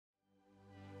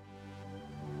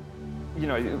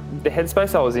the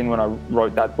headspace I was in when I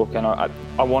wrote that book, and I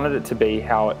wanted it to be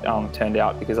how it turned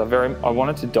out, because I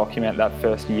wanted to document that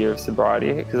first year of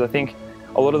sobriety, because I think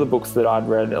a lot of the books that I'd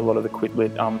read, a lot of the quit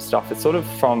lit stuff, it's sort of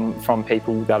from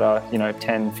people that are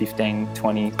 10, 15,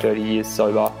 20, 30 years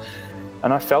sober,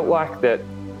 and I felt like that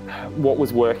what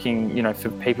was working, for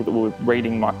people that were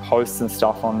reading my posts and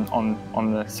stuff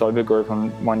on the sober group on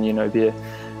 1 Year No Beer,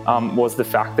 was the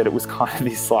fact that it was kind of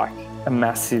this like a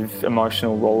massive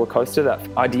emotional roller coaster. That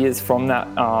ideas from that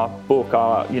book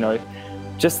are,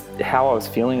 just how I was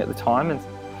feeling at the time. And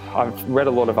I've read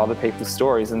a lot of other people's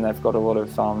stories, and they've got a lot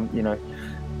of,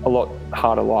 a lot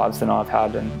harder lives than I've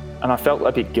had. And I felt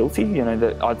a bit guilty,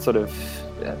 that I'd sort of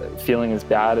feeling as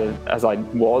bad as I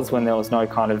was when there was no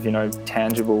kind of,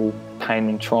 tangible pain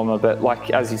and trauma. But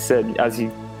like, as you said, as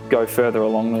you go further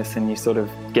along this and you sort of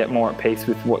get more at peace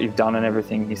with what you've done and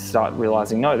everything, you start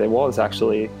realizing, no, there was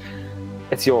actually,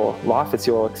 it's your life, it's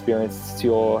your experience, it's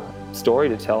your story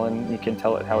to tell, and you can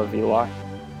tell it however you like.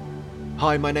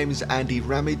 Hi, my name is Andy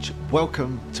Ramage.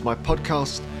 Welcome to my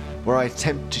podcast, where I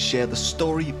attempt to share the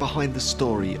story behind the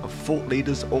story of thought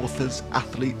leaders, authors,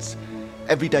 athletes,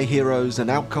 everyday heroes and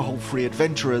alcohol-free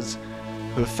adventurers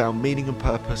who have found meaning and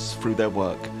purpose through their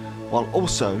work, while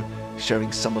also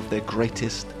sharing some of their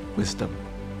greatest wisdom.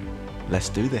 Let's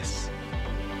do this.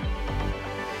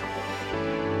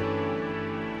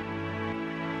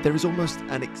 There is almost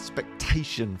an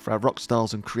expectation for our rock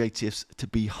stars and creatives to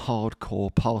be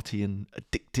hardcore partying,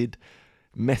 addicted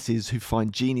messes who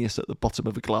find genius at the bottom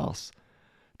of a glass.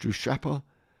 Drew Schapper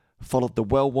followed the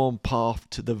well-worn path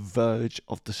to the verge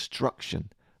of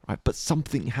destruction, right? But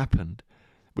something happened,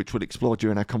 which we'll explore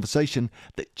during our conversation,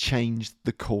 that changed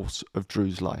the course of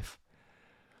Drew's life.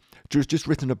 Drew's just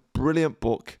written a brilliant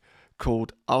book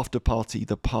called After Party,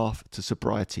 The Path to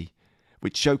Sobriety,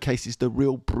 which showcases the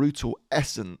real brutal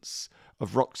essence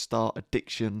of rockstar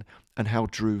addiction and how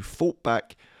Drew fought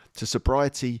back to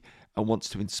sobriety and wants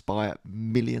to inspire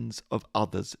millions of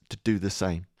others to do the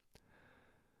same.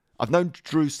 I've known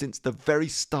Drew since the very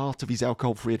start of his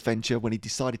alcohol-free adventure, when he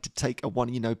decided to take a 1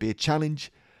 Year No Beer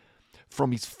challenge.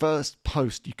 From his first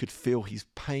post, you could feel his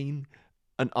pain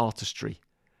and artistry.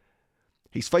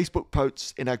 His Facebook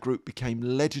posts in our group became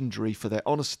legendary for their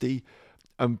honesty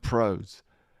and prose.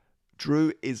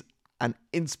 Drew is an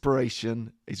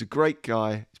inspiration. He's a great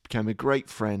guy. He's become a great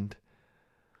friend.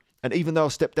 And even though I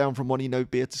stepped down from 1 Year No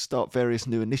Beer to start various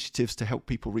new initiatives to help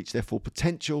people reach their full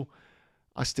potential,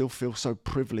 I still feel so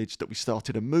privileged that we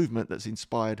started a movement that's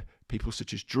inspired people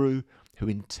such as Drew, who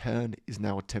in turn is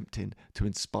now attempting to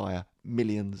inspire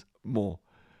millions more.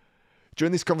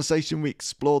 During this conversation, we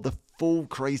explore the full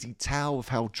crazy tale of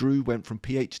how Drew went from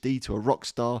PhD to a rock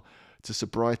star to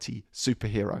sobriety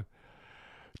superhero.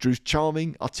 Drew's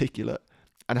charming, articulate,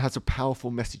 and has a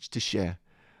powerful message to share.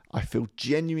 I feel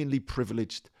genuinely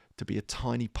privileged to be a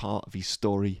tiny part of his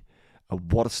story,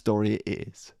 and what a story it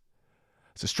is.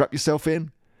 So strap yourself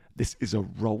in. This is a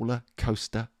roller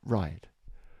coaster ride.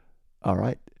 All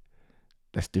right,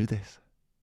 let's do this.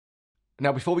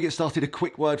 Now, before we get started, a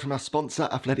quick word from our sponsor,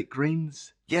 Athletic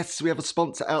Greens. Yes, we have a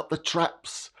sponsor out, the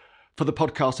Traps, for the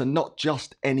podcast, and not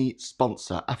just any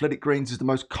sponsor. Athletic Greens is the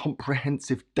most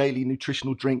comprehensive daily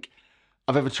nutritional drink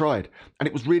I've ever tried. And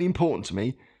it was really important to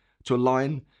me to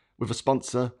align with a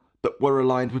sponsor that were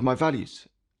aligned with my values,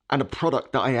 and a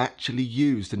product that I actually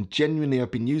used. And genuinely,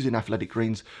 I've been using Athletic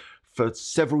Greens for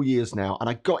several years now. And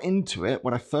I got into it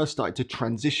when I first started to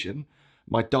transition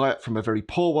my diet from a very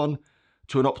poor one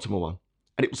to an optimal one.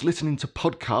 And it was listening to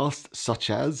podcasts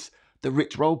such as the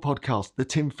Rich Roll podcast, the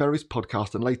Tim Ferriss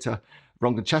podcast, and later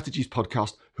Rangan Chatterjee's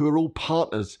podcast, who are all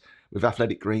partners with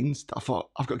Athletic Greens. I thought,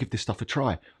 I've got to give this stuff a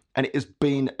try. And it has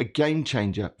been a game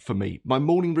changer for me. My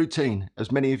morning routine,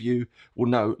 as many of you will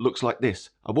know, looks like this.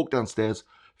 I walk downstairs,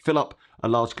 fill up a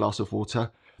large glass of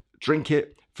water, drink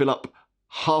it, fill up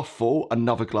half full,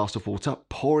 another glass of water,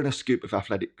 pour in a scoop of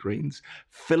Athletic Greens,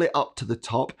 fill it up to the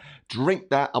top, drink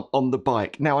that, I'm on the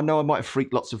bike. Now, I know I might have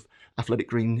freaked lots of Athletic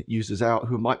Green users out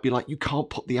who might be like, you can't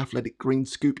put the Athletic Green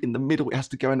scoop in the middle, it has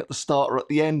to go in at the start or at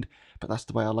the end. But that's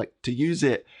the way I like to use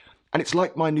it. And it's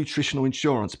like my nutritional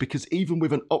insurance, because even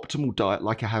with an optimal diet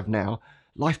like I have now,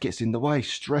 life gets in the way.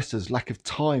 Stressors, lack of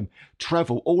time,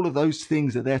 travel, all of those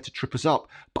things are there to trip us up.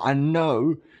 But I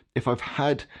know if I've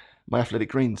had my Athletic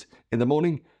Greens in the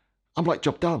morning, I'm like,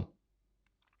 job done.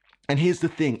 And here's the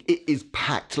thing, it is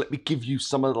packed. Let me give you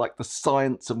some of like the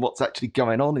science and what's actually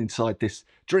going on inside this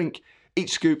drink.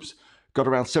 Each scoop's got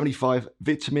around 75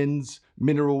 vitamins,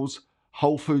 minerals,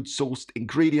 whole food sourced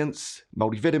ingredients,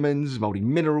 multivitamins,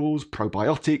 multi-minerals,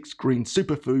 probiotics, green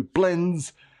superfood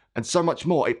blends, and so much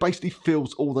more. It basically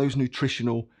fills all those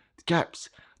nutritional gaps.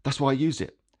 That's why I use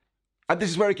it. And this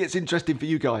is where it gets interesting for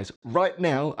you guys. Right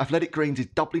now, Athletic Greens is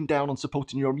doubling down on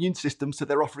supporting your immune system, so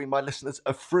they're offering my listeners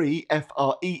a free,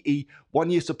 FREE,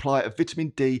 1-year supply of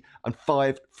vitamin D and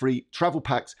 5 free travel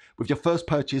packs with your first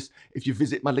purchase if you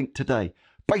visit my link today.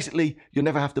 Basically, you'll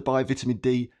never have to buy vitamin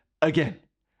D again.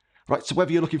 Right, so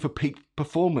whether you're looking for peak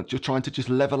performance, you're trying to just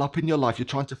level up in your life, you're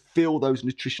trying to fill those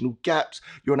nutritional gaps,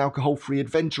 you're an alcohol-free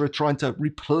adventurer trying to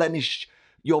replenish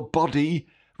your body,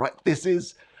 right, this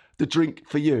is the drink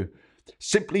for you.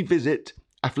 Simply visit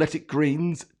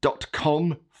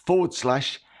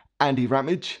athleticgreens.com/Andy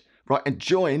Ramage, right, and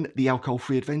join the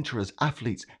alcohol-free adventurers,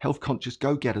 athletes, health-conscious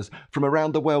go-getters from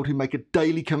around the world who make a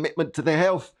daily commitment to their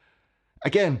health.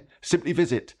 Again, simply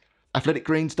visit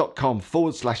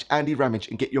athleticgreens.com/Andy Ramage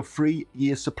and get your free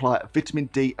year supply of vitamin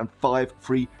D and 5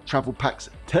 free travel packs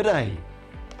today.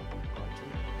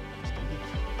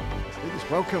 Let's do this.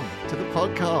 Welcome to the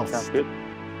podcast. Sounds good.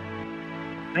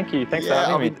 Thank you. Thanks for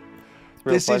having me.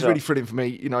 This is really thrilling for me.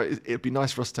 You know, it'd be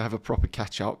nice for us to have a proper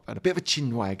catch up and a bit of a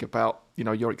chinwag about, you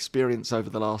know, your experience over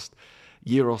the last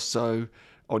year or so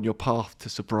on your path to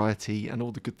sobriety and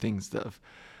all the good things that have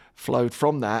flowed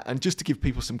from that. And just to give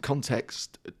people some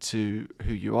context to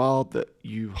who you are, that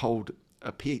you hold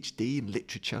a PhD in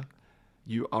literature.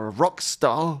 You are a rock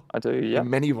star. I do, yeah.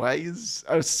 In many ways.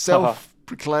 A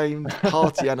self-proclaimed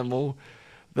party animal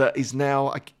that is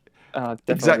now...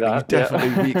 exactly. That, you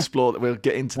definitely we explore that. We'll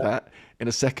get into that in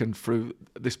a second through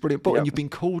this brilliant book. Yep. And you've been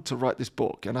called to write this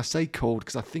book. And I say called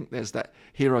because I think there's that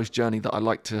hero's journey that I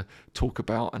like to talk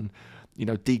about and, you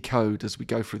know, decode as we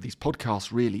go through these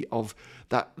podcasts, really, of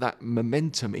that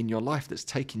momentum in your life that's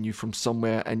taken you from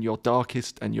somewhere and your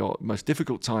darkest and your most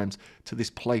difficult times to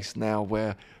this place now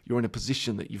where you're in a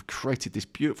position that you've created this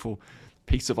beautiful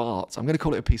piece of art. I'm going to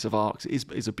call it a piece of art. It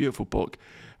is a beautiful book.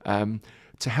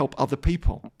 To help other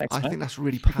people. Thanks, I think that's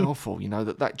really powerful, you know,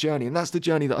 that journey. And that's the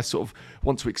journey that I sort of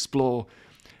want to explore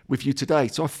with you today.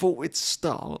 So I thought we'd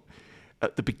start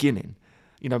at the beginning.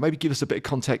 You know, maybe give us a bit of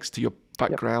context to your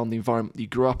background, the environment that you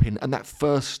grew up in, and that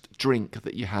first drink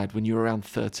that you had when you were around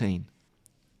 13.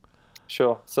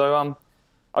 Sure. So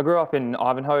I grew up in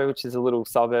Ivanhoe, which is a little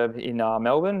suburb in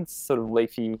Melbourne, sort of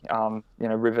leafy,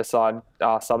 riverside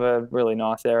suburb, really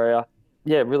nice area.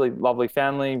 Yeah, really lovely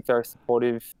family, very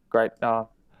supportive, great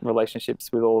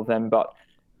relationships with all of them. But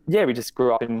yeah, we just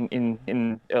grew up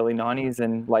in early 90s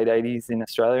and late 80s in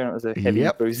Australia, and it was a heavy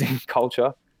boozing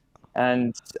culture.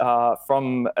 And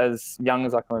from as young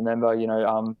as I can remember, you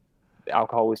know,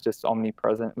 alcohol was just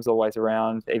omnipresent. It was always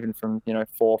around, even from, you know,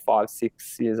 4, 5,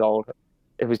 6 years old.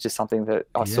 It was just something that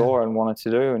I saw and wanted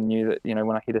to do, and knew that, you know,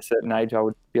 when I hit a certain age, I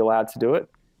would be allowed to do it.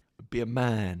 Be a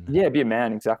man. Yeah, be a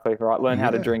man, exactly, right. Learn how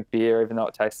to drink beer, even though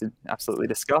it tasted absolutely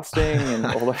disgusting and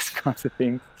all those kinds of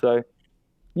things. So,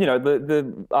 you know,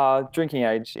 the drinking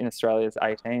age in Australia is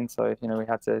 18. So, you know, we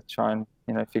had to try and,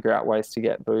 you know, figure out ways to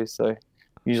get booze. So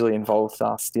usually involves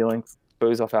stealing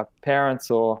booze off our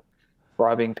parents or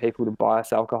bribing people to buy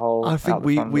us alcohol. I think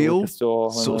we all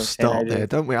sort of start there,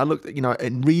 don't we? I looked, you know,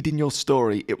 and reading your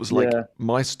story, it was like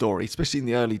my story, especially in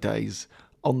the early days.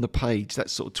 On the page,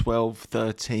 that's sort of 12,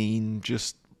 13,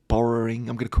 just borrowing.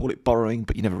 I'm going to call it borrowing,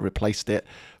 but you never replaced it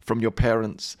from your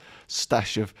parents'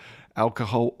 stash of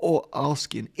alcohol, or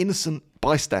asking innocent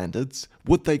bystanders,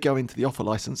 would they go into the offer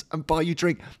license and buy you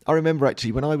drink? I remember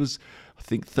actually when I was, I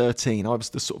think 13, I was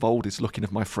the sort of oldest looking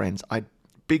of my friends. I had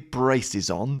big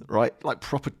braces on, right? Like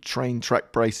proper train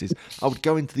track braces. I would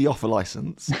go into the offer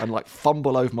license and like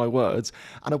fumble over my words,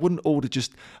 and I wouldn't order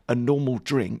just a normal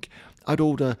drink. I'd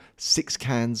order 6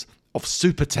 cans of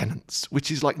Super Tenants, which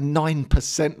is like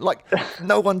 9%. Like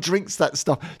no one drinks that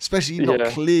stuff, especially not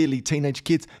clearly teenage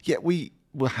kids. Yet we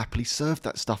were happily served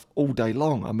that stuff all day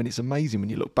long. I mean, it's amazing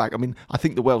when you look back. I mean, I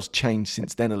think the world's changed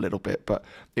since then a little bit, but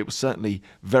it was certainly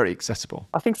very accessible.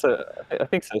 I think so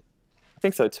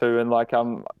too. And like,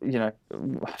 you know,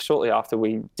 shortly after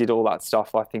we did all that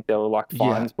stuff, I think there were like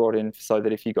fines brought in so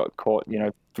that if you got caught, you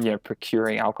know,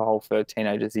 procuring alcohol for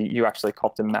teenagers, you actually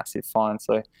copped a massive fine.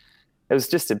 So it was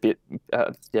just a bit,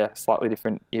 slightly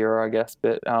different era, I guess.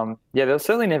 But there was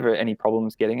certainly never any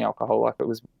problems getting alcohol. Like it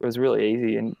was really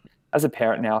easy. And as a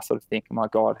parent now, I sort of think, oh my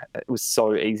God, it was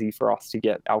so easy for us to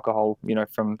get alcohol, you know,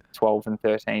 from 12 and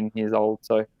 13 years old.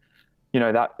 So, you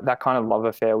know, that kind of love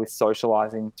affair with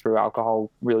socializing through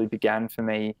alcohol really began for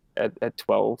me at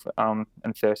 12 and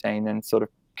 13, and sort of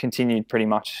continued pretty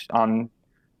much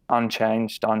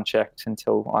unchanged, unchecked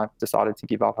until I decided to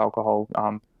give up alcohol,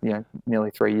 you know,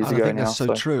 nearly 3 years ago now. I think that's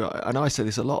so true. And I say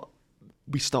this a lot.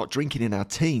 We start drinking in our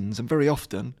teens, and very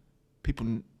often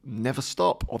people never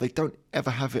stop, or they don't ever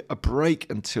have a break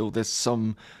until there's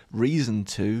some reason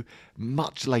to,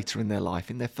 much later in their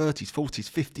life, in their 30s, 40s,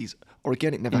 50s, or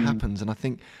again, it never happens. And I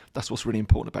think that's what's really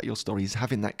important about your story, is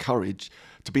having that courage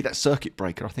to be that circuit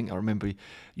breaker. I think I remember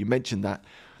you mentioned that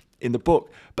in the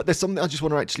book. But there's something I just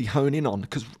want to actually hone in on,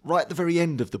 because right at the very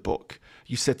end of the book,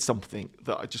 you said something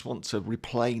that I just want to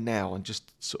replay now, and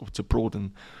just sort of to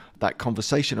broaden that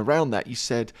conversation around that. You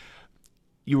said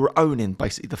you were owning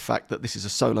basically the fact that this is a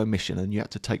solo mission and you had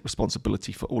to take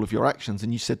responsibility for all of your actions.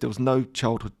 And you said there was no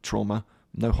childhood trauma,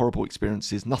 no horrible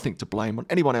experiences, nothing to blame on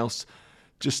anyone else,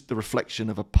 just the reflection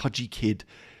of a pudgy kid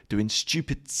doing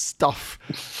stupid stuff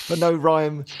for no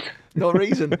rhyme, no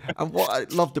reason. And what I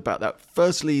loved about that,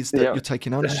 firstly, is that you're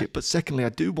taking ownership. But secondly, I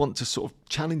do want to sort of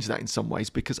challenge that in some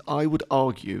ways, because I would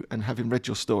argue, and having read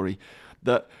your story,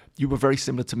 that you were very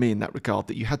similar to me in that regard,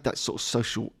 that you had that sort of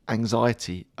social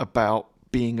anxiety about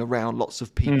being around lots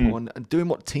of people and doing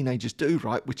what teenagers do,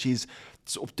 right? Which is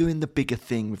sort of doing the bigger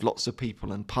thing with lots of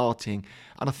people and partying.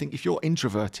 And I think if you're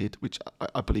introverted, which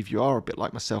I believe you are a bit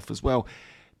like myself as well,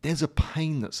 there's a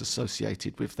pain that's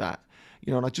associated with that.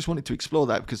 You know, and I just wanted to explore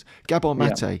that, because Gabor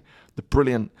Mate, the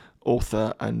brilliant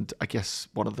author and I guess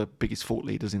one of the biggest thought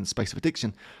leaders in the space of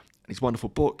addiction, his wonderful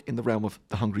book In the Realm of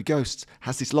the Hungry Ghosts,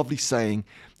 has this lovely saying,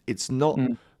 it's not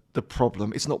the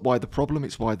problem, it's not why the problem,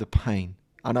 it's why the pain.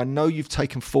 And I know you've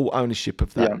taken full ownership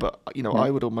of that, but, you know, I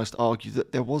would almost argue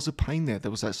that there was a pain there. There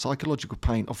was that psychological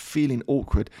pain of feeling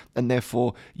awkward, and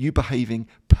therefore you behaving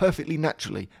perfectly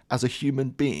naturally as a human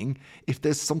being. If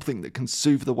there's something that can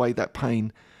soothe away that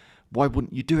pain, why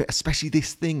wouldn't you do it? Especially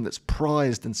this thing that's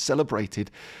prized and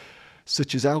celebrated,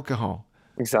 such as alcohol.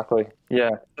 Exactly. Yeah,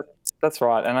 that's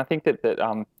right. And I think that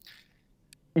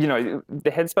you know, the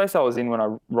headspace I was in when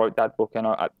I wrote that book, and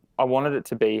I wanted it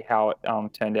to be how it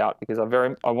turned out, because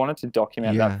I wanted to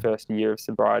document that first year of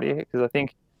sobriety, because I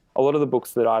think a lot of the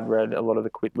books that I'd read, a lot of the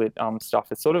quit lit stuff,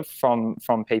 it's sort of from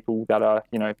people that are,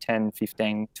 you know, 10,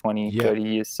 15, 20, 30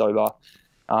 years sober,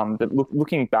 that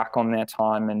looking back on their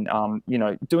time and, you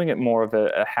know, doing it more of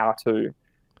a how-to.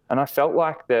 And I felt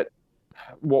like that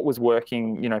what was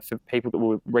working, you know, for people that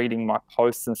were reading my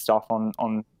posts and stuff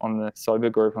on the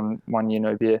sober group on 1 Year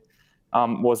No Beer,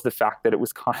 was the fact that it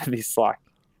was kind of this like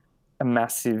a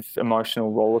massive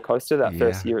emotional roller coaster that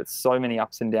first year. It's so many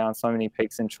ups and downs, so many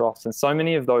peaks and troughs, and so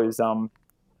many of those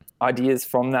ideas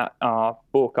from that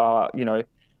book are, you know,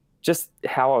 just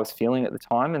how I was feeling at the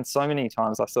time. And so many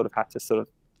times I sort of had to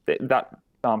that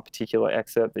particular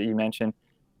excerpt that you mentioned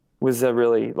was a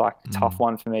really like tough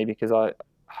one for me, because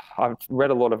I've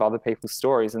read a lot of other people's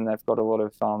stories, and they've got a lot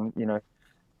of you know,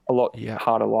 a lot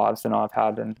harder lives than I've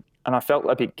had, and I felt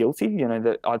a bit guilty, you know,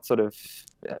 that I'd sort of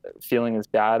feeling as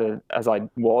bad as I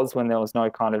was when there was no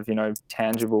kind of, you know,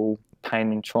 tangible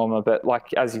pain and trauma. But like,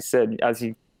 as you said, as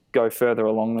you go further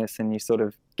along this and you sort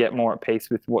of get more at peace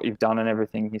with what you've done and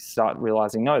everything, you start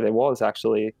realizing, no, there was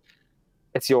actually,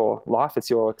 it's your life, it's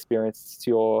your experience, it's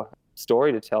your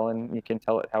story to tell, and you can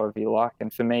tell it however you like.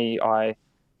 And for me, I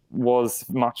was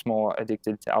much more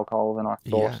addicted to alcohol than I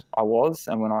thought I was.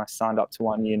 And when I signed up to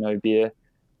 1 Year No Beer,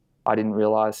 I didn't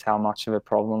realize how much of a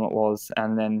problem it was.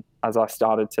 And then as I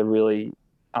started to really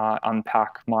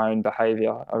unpack my own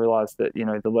behavior, I realized that, you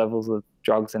know, the levels of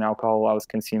drugs and alcohol I was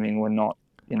consuming were not,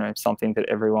 you know, something that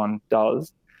everyone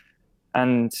does.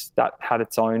 And that had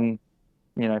its own,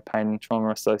 you know, pain and trauma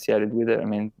associated with it. I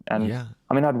mean,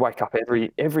 I'd wake up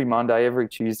every Monday, every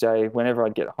Tuesday, whenever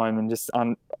I'd get home, and just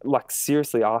like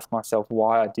seriously ask myself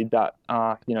why I did that.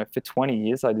 You know, for 20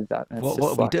 years I did that. And what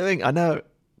are we doing? I know.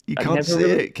 You can't see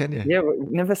it, can you? Yeah,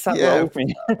 it never sat well with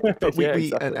me. But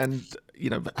exactly. and you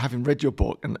know, having read your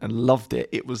book and loved it,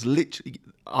 it was literally,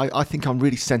 I think I'm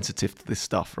really sensitive to this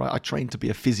stuff, right? I trained to be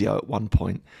a physio at one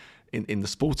point in the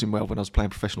sporting world when I was playing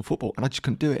professional football, and I just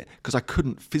couldn't do it because I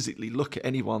couldn't physically look at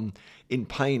anyone in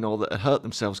pain or that had hurt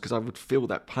themselves, because I would feel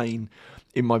that pain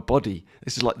in my body.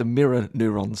 This is like the mirror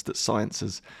neurons that science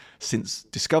has since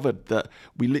discovered, that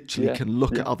we literally can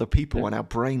look at other people and our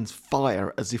brains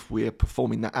fire as if we're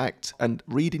performing that act. And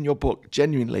reading your book,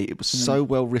 genuinely, it was so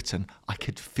well written. I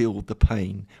could feel the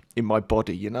pain in my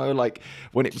body, you know, like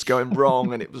when it was going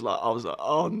wrong, and it was like, I was like,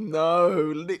 oh no,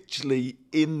 literally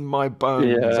in my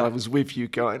bones. I was with you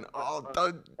going, oh,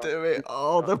 don't do it.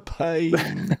 Oh, the pain,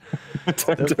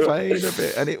 the pain of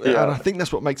it. And I think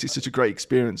that's what makes it such a great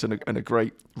experience and a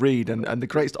great read. And the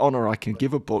greatest honor I can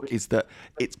give a book is that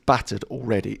it's battered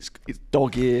already. It's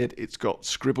dog-eared. It's got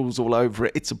scribbles all over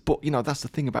it. It's a book. You know, that's the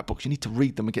thing about books. You need to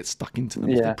read them and get stuck into them.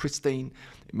 If they're pristine,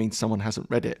 it means someone hasn't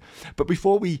read it. But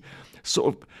before we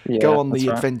sort of go on the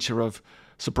adventure of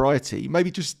sobriety. Maybe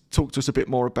just talk to us a bit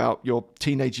more about your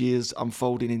teenage years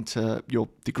unfolding into your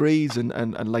degrees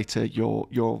and later your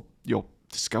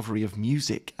discovery of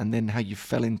music, and then how you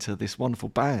fell into this wonderful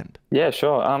band. Yeah,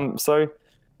 sure. So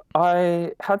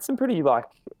I had some pretty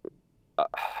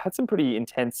had some pretty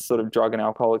intense sort of drug and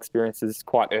alcohol experiences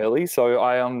quite early. So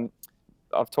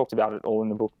I've talked about it all in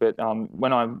the book, but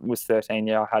when I was 13,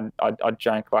 yeah, I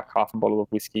drank like half a bottle of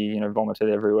whiskey, vomited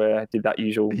everywhere. Did that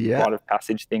usual Yeah. rite of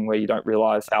passage thing where you don't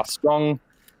realize how strong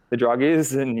the drug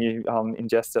is, and you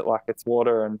ingest it like it's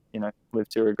water, and live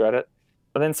to regret it.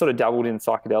 But then sort of dabbled in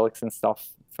psychedelics and stuff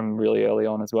from really early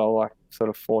on as well, like sort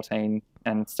of 14,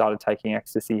 and started taking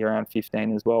ecstasy around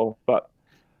 15 as well. But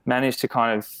managed to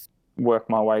kind of work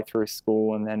my way through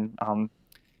school, and then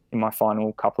in my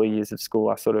final couple of years of school,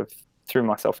 I sort of threw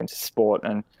myself into sport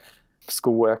and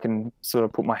schoolwork and sort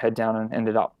of put my head down and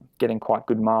ended up getting quite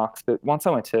good marks. But once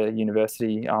I went to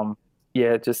university,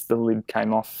 yeah, just the lid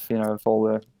came off, of all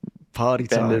the Party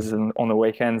benders time. and on the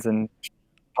weekends and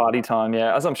party time.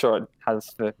 Yeah, as I'm sure it has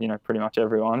for, pretty much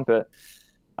everyone. But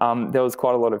there was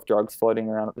quite a lot of drugs floating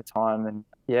around at the time. And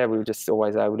yeah, we were just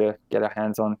always able to get our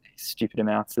hands on stupid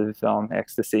amounts of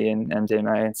ecstasy and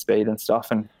MDMA and speed and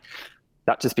stuff. And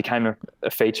that just became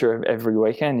a feature of every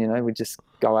weekend. We'd just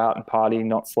go out and party,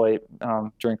 not sleep,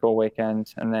 drink all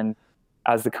weekend. And then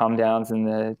as the come downs and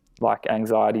the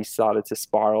anxiety started to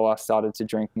spiral, I started to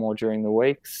drink more during the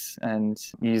weeks and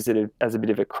use it as a bit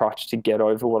of a crutch to get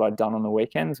over what I'd done on the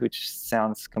weekends, which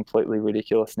sounds completely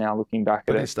ridiculous now looking back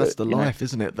at it. That's the life,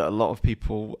 isn't it, that a lot of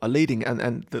people are leading.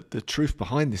 And the truth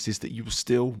behind this is that you were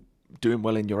still doing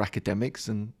well in your academics,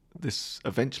 and this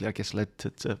eventually, I guess, led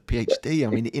to PhD. I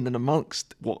mean, in and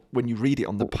amongst when you read it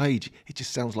on the page, it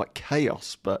just sounds like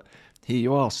chaos, but here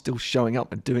you are still showing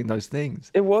up and doing those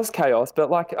things. It was chaos,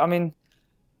 but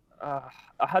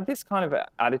I had this kind of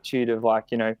attitude of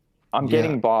I'm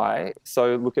getting by,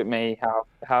 so look at me,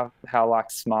 how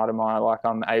smart am I?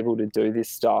 I'm able to do this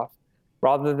stuff,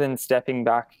 rather than stepping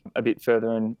back a bit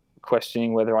further and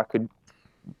questioning whether I could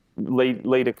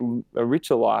lead a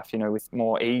richer life, with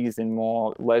more ease and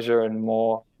more leisure and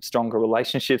more stronger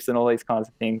relationships and all these kinds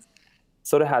of things.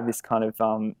 Sort of had this kind of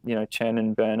churn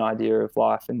and burn idea of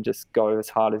life, and just go as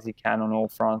hard as you can on all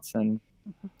fronts and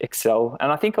excel.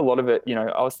 And I think a lot of it,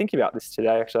 I was thinking about this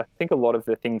today actually. I think a lot of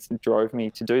the things that drove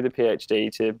me to do the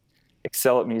PhD, to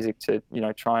excel at music, to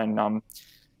try and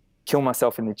kill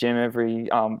myself in the gym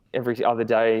every other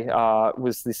day,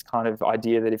 was this kind of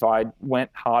idea that if I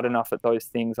went hard enough at those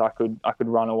things, I could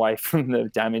run away from the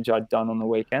damage I'd done on the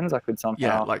weekends. I could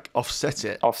somehow offset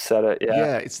it.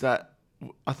 Yeah, it's that.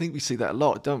 I think we see that a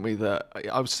lot, don't we? That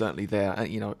I was certainly there,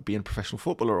 being a professional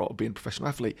footballer or being a professional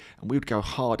athlete, and we would go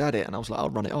hard at it, and I was like,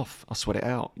 I'll run it off, I'll sweat it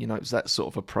out. It was that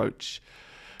sort of approach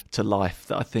to life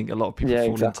that I think a lot of people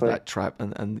fall into that trap.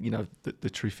 And the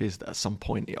truth is that at some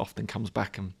point it often comes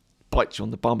back and bites you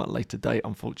on the bum at a later date,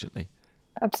 unfortunately.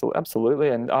 Absolutely.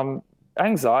 And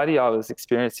anxiety I was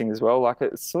experiencing as well.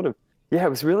 It's sort of, it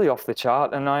was really off the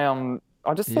chart, and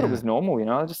I just thought it was normal.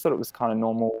 I just thought it was kind of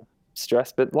normal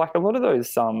stress. But a lot of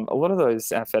those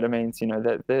amphetamines,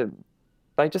 that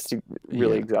they just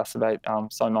really exacerbate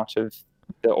so much of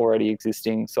the already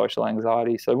existing social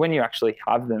anxiety. So when you actually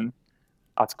have them,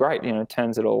 that's great. It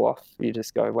turns it all off. You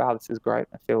just go, wow, this is great.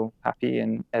 I feel happy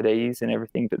and at ease and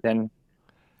everything. But then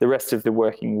the rest of the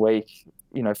working week,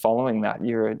 following that,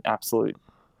 you're an absolute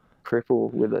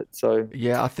cripple with it. So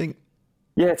I think.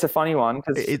 Yeah, it's a funny one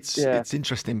because it's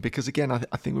interesting because, again,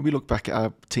 I think when we look back at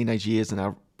our teenage years and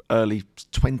our early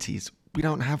 20s, we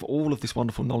don't have all of this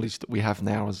wonderful knowledge that we have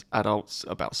now as adults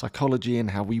about psychology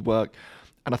and how we work.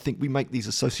 And I think we make these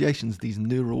associations, these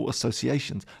neural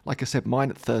associations. Like I said, mine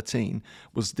at 13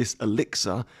 was this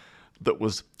elixir that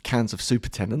was cans of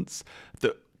supertenants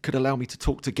that could allow me to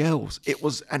talk to girls. It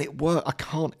worked. I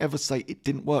can't ever say it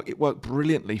didn't work. It worked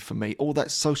brilliantly for me. All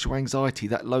that social anxiety,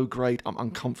 that low grade, I'm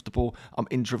uncomfortable, I'm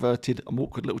introverted, I'm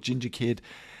awkward little ginger kid,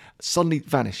 suddenly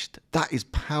vanished. That is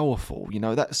powerful,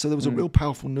 so there was a real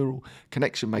powerful neural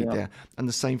connection made there. And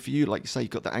the same for you, like you say, you've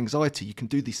got that anxiety. You can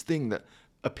do this thing that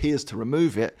appears to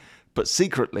remove it, but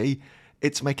secretly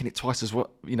it's making it twice as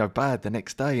bad the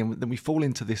next day. And then we fall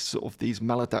into this sort of these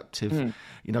maladaptive,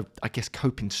 I guess,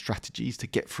 coping strategies to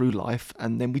get through life.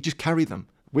 And then we just carry them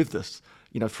with us,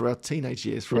 through our teenage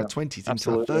years, through our 20s,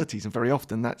 into our 30s. And very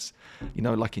often that's,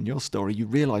 like in your story, you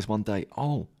realize one day,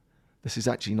 oh, this is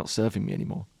actually not serving me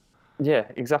anymore. Yeah,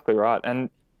 exactly right. And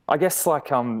I guess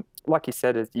like you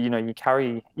said, you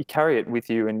carry it with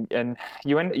you, and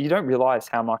you don't realize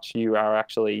how much you are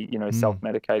actually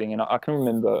self-medicating. And I can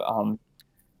remember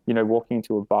walking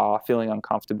into a bar, feeling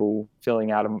uncomfortable,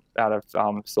 feeling out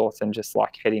of sorts, and just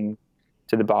heading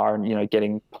to the bar and,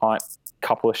 getting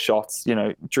couple of shots,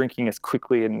 drinking as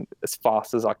quickly and as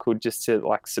fast as I could just to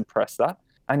like suppress that.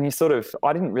 And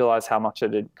I didn't realize how much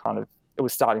it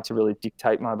was starting to really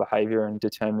dictate my behavior and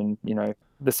determine,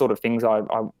 the sort of things I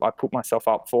put myself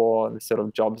up for, the sort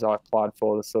of jobs I applied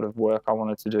for, the sort of work I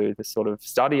wanted to do, the sort of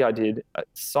study I did.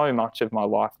 So much of my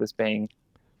life was being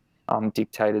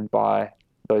dictated by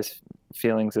those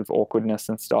feelings of awkwardness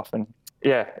and stuff. And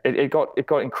yeah, it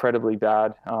got incredibly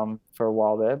bad for a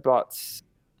while there. But,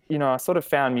 I sort of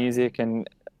found music, and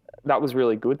that was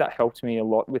really good. That helped me a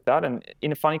lot with that. And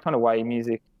in a funny kind of way,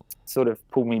 music sort of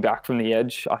pulled me back from the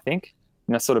edge, I think.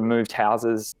 Sort of moved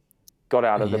houses, got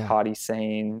out of the party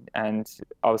scene, and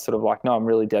I was sort of like, no, I'm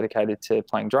really dedicated to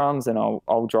playing drums, and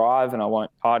I'll drive and I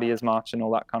won't party as much and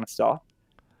all that kind of stuff.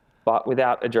 But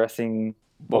without addressing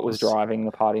what was driving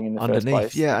the partying in the first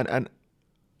place. Yeah,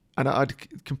 and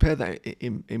I'd compare that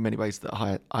in many ways that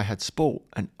I had sport,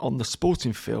 and on the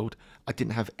sporting field, I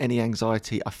didn't have any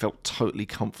anxiety. I felt totally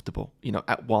comfortable,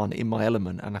 at one, in my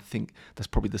element. And I think that's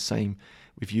probably the same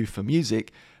with you for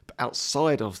music. But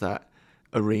outside of that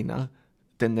arena,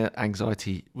 then the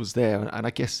anxiety was there. And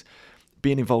I guess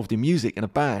being involved in music and a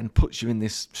band puts you in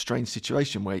this strange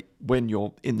situation where when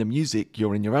you're in the music,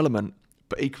 you're in your element,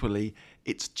 but equally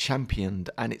it's championed,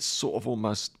 and it's sort of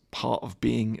almost part of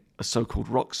being a so-called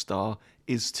rock star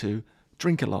is to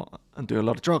drink a lot and do a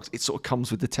lot of drugs. It sort of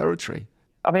comes with the territory.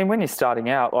 I mean, when you're starting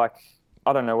out, like,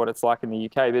 I don't know what it's like in the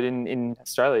UK, but in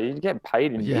Australia, you get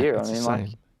paid in beer. I mean, like,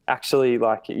 actually,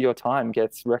 like, your time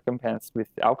gets recompensed with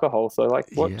alcohol. So, like,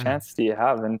 what chance do you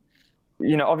have? And,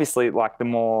 obviously, like, the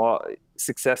more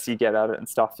success you get at it and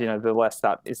stuff, the less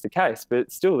that is the case.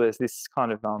 But still, there's this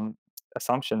kind of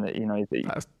assumption that,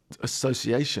 that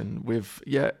association with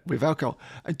alcohol.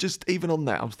 And just even on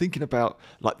that, I'm thinking about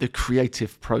like the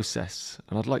creative process,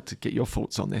 and I'd like to get your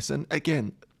thoughts on this. And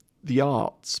again, the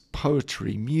arts,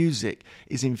 poetry, music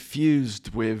is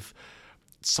infused with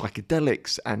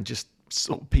psychedelics and just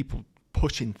sort of people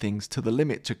pushing things to the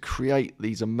limit to create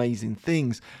these amazing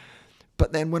things.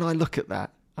 But then when I look at that,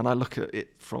 and I look at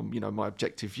it from, my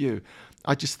objective view,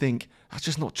 I just think that's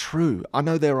just not true. I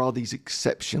know there are these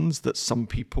exceptions that some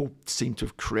people seem to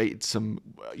have created some,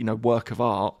 work of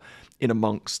art in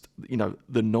amongst,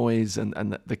 the noise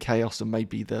and the chaos and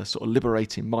maybe the sort of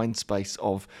liberating mind space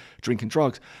of drinking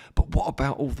drugs. But what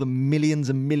about all the millions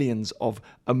and millions of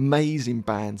amazing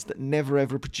bands that never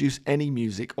ever produce any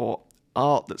music, or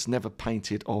art that's never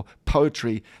painted, or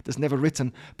poetry that's never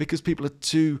written, because people are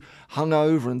too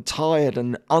hungover and tired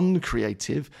and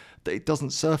uncreative that it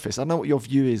doesn't surface? I know what your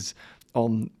view is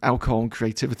on alcohol and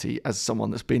creativity as someone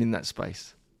that's been in that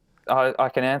space. I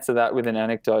can answer that with an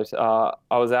anecdote.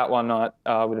 I was out one night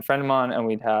with a friend of mine, and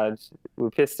we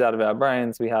were pissed out of our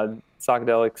brains. We had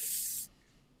psychedelics,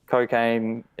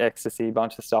 cocaine, ecstasy, a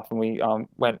bunch of stuff, and we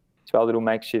went to our little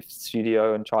makeshift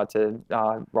studio and tried to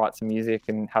write some music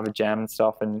and have a jam and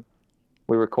stuff. And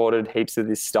we recorded heaps of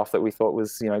this stuff that we thought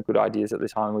was, good ideas at the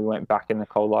time. We went back in the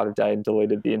cold light of day and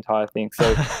deleted the entire thing.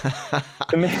 So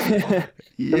for me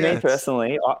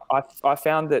personally, I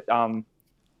found that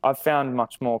I've found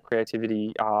much more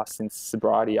creativity since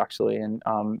sobriety, actually. And,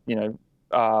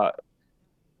 I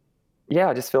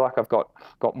just feel like I've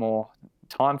got more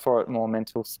time for it, more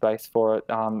mental space for it.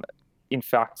 In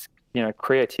fact,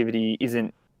 creativity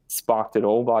isn't sparked at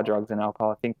all by drugs and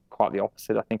alcohol. I think quite the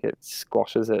opposite. I think it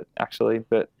squashes it, actually.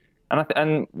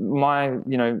 And my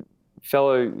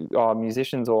fellow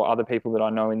musicians or other people that I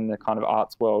know in the kind of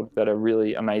arts world that are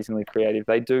really amazingly creative,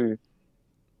 they do,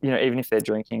 even if they're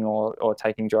drinking or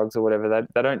taking drugs or whatever,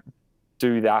 they don't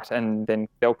do that, and then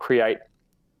they'll create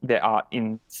their art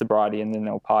in sobriety, and then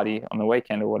they'll party on the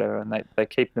weekend or whatever, and they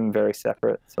keep them very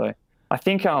separate. So I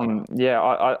think,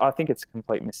 I think it's a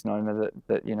complete misnomer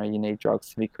that you need drugs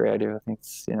to be creative. I think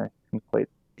it's, complete.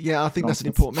 Yeah, I think nonsense. That's an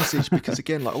important message, because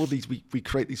again, like all these, we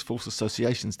create these false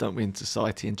associations, don't we, in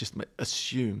society, and just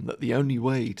assume that the only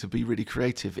way to be really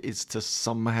creative is to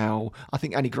somehow, I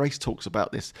think Annie Grace talks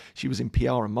about this. She was in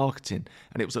PR and marketing,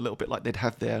 and it was a little bit like they'd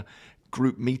have their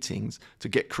group meetings to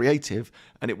get creative,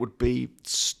 and it would be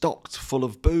stocked full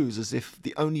of booze, as if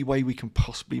the only way we can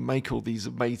possibly make all these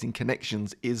amazing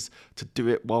connections is to do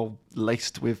it while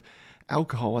laced with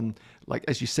alcohol. And like,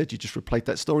 as you said, you just replayed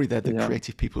that story there, the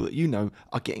creative people that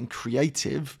are getting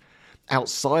creative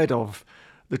outside of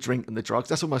the drink and the drugs.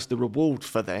 That's almost the reward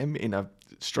for them in a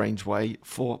strange way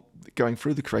for going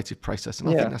through the creative process. And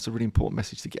I think that's a really important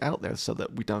message to get out there, so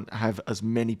that we don't have as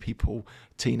many people,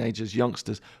 teenagers,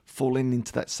 youngsters, falling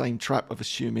into that same trap of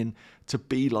assuming to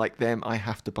be like them, I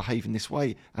have to behave in this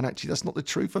way. And actually, that's not the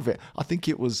truth of it. I think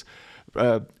it was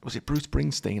it Bruce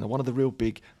Springsteen, or one of the real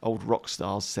big old rock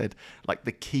stars, said, like,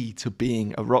 the key to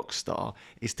being a rock star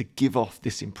is to give off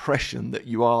this impression that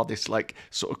you are this like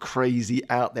sort of crazy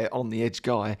out there on the edge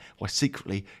guy, while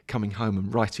secretly coming home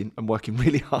and writing and working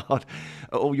really hard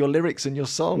at all your lyrics and your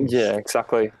songs. Yeah,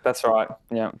 exactly. That's right.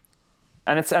 Yeah.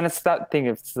 And it's that thing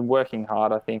of working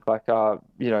hard. I think, like,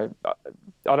 you know,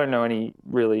 I don't know any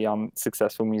really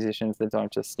successful musicians that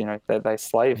don't just, you know, they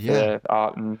slave for their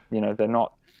art, and, you know, they're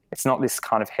not. It's not this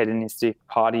kind of hedonistic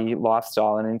party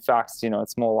lifestyle. And in fact, you know,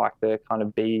 it's more like the kind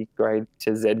of B grade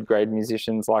to Z grade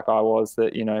musicians like I was,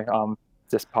 that, you know,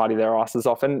 just party their asses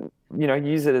off and, you know,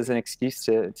 use it as an excuse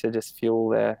to just fuel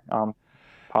their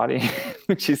party,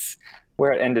 which is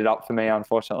where it ended up for me,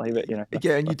 unfortunately. But, you know,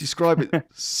 yeah, and you describe it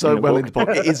so well in the book.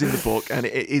 It is in the book, and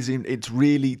it's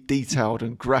really detailed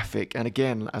and graphic. And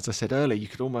again, as I said earlier, you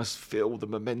could almost feel the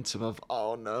momentum of,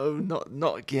 oh no,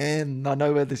 not again. I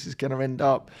know where this is going to end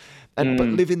up. And but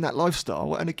living that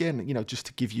lifestyle, and again, you know, just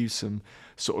to give you some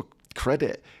sort of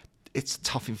credit, it's a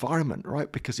tough environment,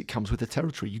 right? Because it comes with the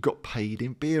territory. You got paid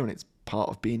in beer, and it's part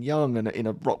of being young and in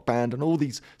a rock band, and all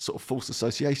these sort of false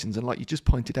associations. And like you just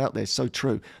pointed out there, so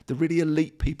true. The really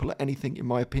elite people at anything, in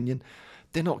my opinion,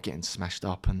 they're not getting smashed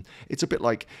up. And it's a bit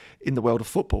like in the world of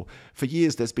football. For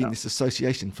years, there's been this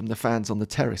association from the fans on the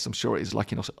terrace. I'm sure it is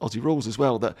like in Aussie Rules as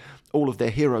well, that all of their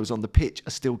heroes on the pitch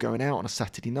are still going out on a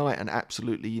Saturday night and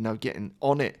absolutely, you know, getting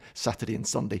on it Saturday and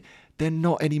Sunday. They're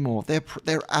not anymore. They're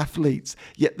athletes.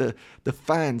 Yet the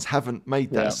fans haven't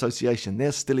made that association.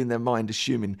 They're still in their mind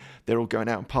assuming they're all going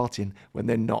out and partying when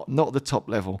they're not. Not at the top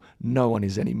level. No one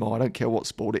is anymore. I don't care what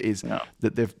sport it is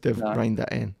that they've reined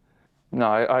that in. No,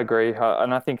 I agree.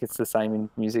 And I think it's the same in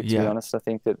music, to be honest. I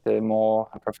think that they're more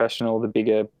professional. The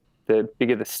bigger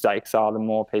the stakes are, the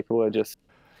more people are just...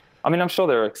 I mean, I'm sure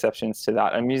there are exceptions to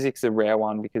that. And music's a rare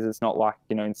one, because it's not like,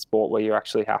 you know, in sport where you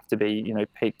actually have to be, you know,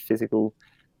 peak physical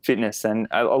fitness. And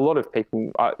a lot of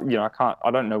people, you know,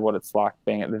 I don't know what it's like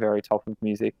being at the very top of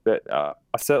music, but I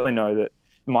certainly know that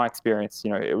my experience,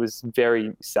 you know, it was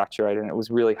very saturated, and it was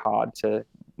really hard to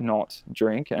not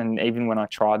drink. And even when I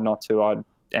tried not to, I'd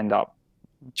end up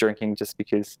drinking, just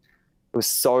because it was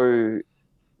so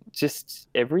just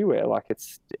everywhere. Like,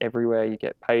 it's everywhere. You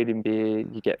get paid in beer,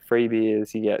 you get free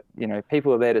beers, you get, you know,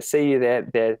 people are there to see you, there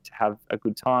to have a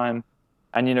good time.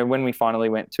 And, you know, when we finally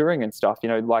went touring and stuff, you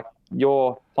know, like,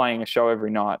 you're playing a show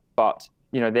every night, but,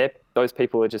 you know, those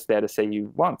people are just there to see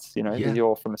you once. You know,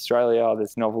 you're from Australia,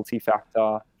 there's novelty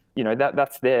factor, you know,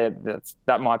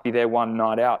 that might be their one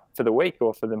night out for the week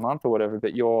or for the month or whatever,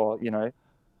 but you're, you know,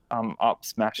 up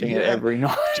smashing it every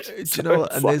night. Do you know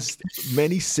what? And there's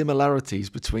many similarities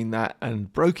between that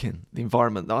and Broken, the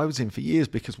environment that I was in for years,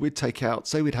 because we'd take out,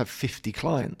 say we'd have 50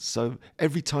 clients. So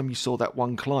every time you saw that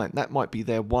one client, that might be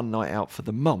their one night out for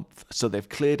the month. So they've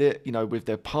cleared it, you know, with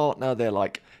their partner. They're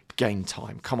like, game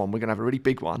time. Come on, we're going to have a really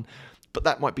big one. But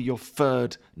that might be your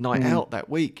third night out that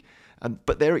week.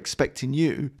 But they're expecting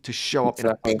you to show up in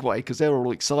a big way, because they're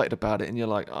all excited about it, and you're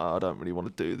like, oh, I don't really want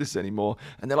to do this anymore.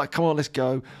 And they're like, come on, let's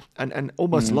go. And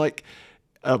almost like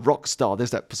a rock star,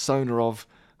 there's that persona of,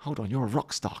 hold on, you're a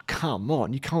rock star. Come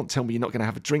on, you can't tell me you're not going to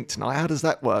have a drink tonight. How does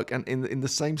that work? And in the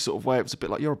same sort of way, it was a bit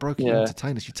like, you're a broken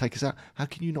entertainer. You take us out. How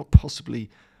can you not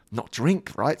possibly not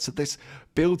drink, right? So this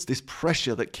builds this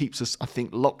pressure that keeps us, I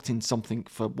think, locked in something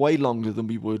for way longer than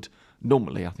we would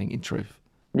normally, I think, in truth.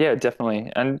 Yeah,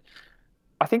 definitely. And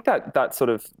I think that sort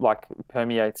of like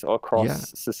permeates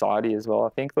across society as well. I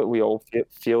think that we all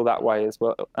feel that way as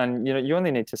well. And, you know, you only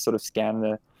need to sort of scan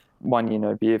the One Year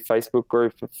No Beer Facebook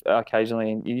group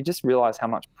occasionally, and you just realize how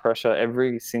much pressure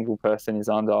every single person is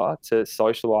under to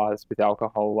socialize with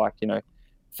alcohol. Like, you know,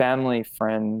 family,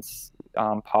 friends,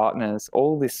 partners,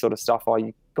 all this sort of stuff. Oh,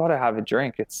 you got to have a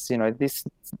drink. It's, you know, this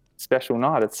special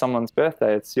night. It's someone's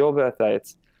birthday. It's your birthday.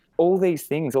 It's all these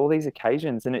things, all these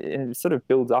occasions, and it sort of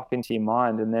builds up into your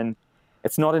mind. And then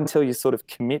it's not until you sort of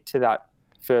commit to that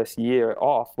first year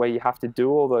off, where you have to do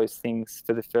all those things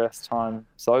for the first time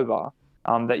sober,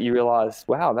 that you realize,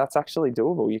 wow, that's actually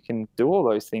doable. You can do all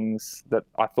those things that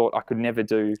I thought I could never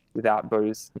do without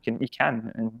booze. You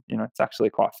can, and, you know, it's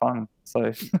actually quite fun.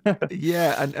 So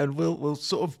yeah, and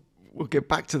we'll get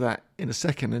back to that in a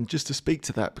second. And just to speak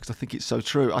to that, because I think it's so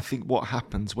true, I think what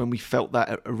happens when we felt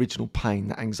that original pain,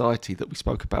 that anxiety that we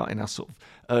spoke about in our sort of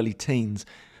early teens,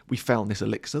 we found this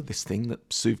elixir, this thing that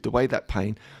soothed away that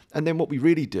pain. And then what we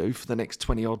really do for the next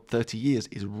 20 odd, 30 years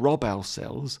is rob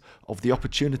ourselves of the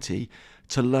opportunity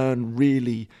to learn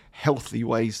really healthy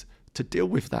ways to deal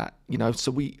with that, so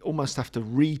we almost have to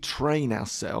retrain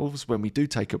ourselves when we do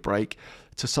take a break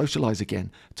to socialize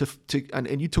again,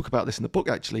 and you talk about this in the book,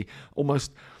 actually,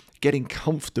 almost getting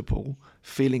comfortable,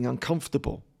 feeling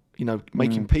uncomfortable,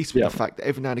 making peace with the fact that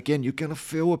every now and again you're going to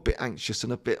feel a bit anxious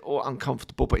and a bit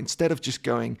uncomfortable, but instead of just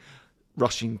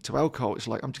rushing to alcohol, it's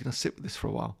like, I'm just going to sit with this for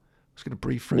a while. I'm just going to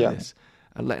breathe through this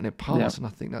and letting it pass. And I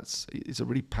think it's a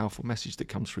really powerful message that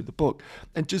comes through the book.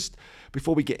 And just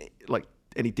before we get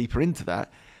any deeper into that,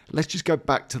 let's just go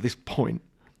back to this point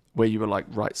where you were like,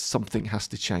 right, something has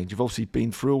to change. You've obviously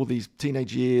been through all these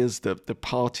teenage years, the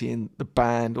partying, the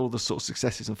band, all the sort of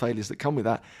successes and failures that come with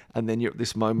that, and then you're at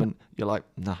this moment, you're like,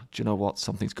 nah, do you know what,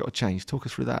 something's got to change. Talk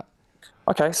us through that.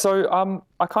 Okay, so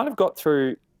I kind of got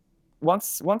through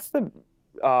once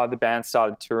the band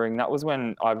started touring. That was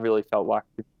when I really felt like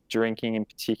the drinking in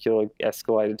particular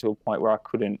escalated to a point where I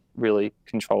couldn't really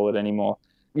control it anymore.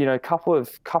 A couple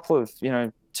of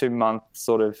 2-month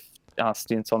sort of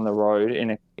stints on the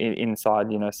road inside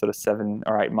sort of 7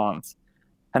 or 8 months,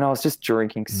 and I was just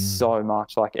drinking so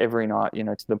much, like every night,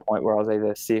 to the point where I was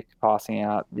either sick, passing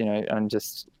out, and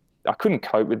just I couldn't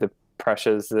cope with the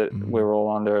pressures that we were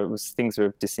all under. Things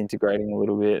were disintegrating a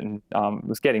little bit, and it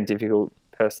was getting difficult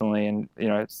personally, and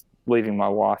leaving my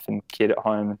wife and kid at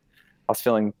home. I was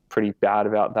feeling pretty bad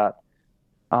about that.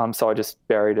 So I just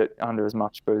buried it under as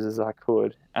much booze as I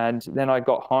could. And then I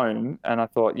got home and I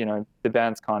thought, the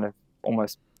band's kind of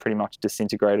almost pretty much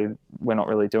disintegrated. We're not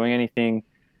really doing anything.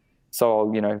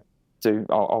 So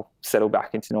I'll settle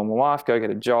back into normal life, go get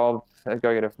a job,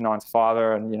 go get a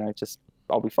 9-to-5er, and,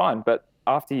 I'll be fine. But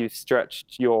after you've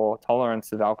stretched your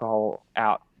tolerance of alcohol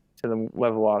out to the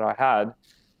level that I had,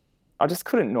 I just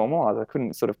couldn't normalize. I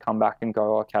couldn't sort of come back and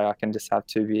go, okay, I can just have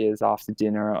 2 beers after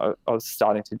dinner. I was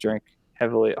starting to drink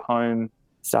heavily at home,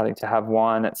 starting to have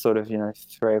wine at sort of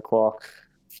 3 o'clock,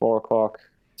 4 o'clock,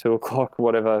 2 o'clock,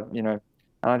 whatever, and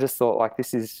I just thought, like,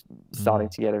 this is starting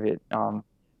to get a bit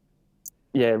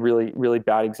really, really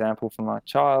bad example for my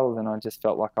child. And I just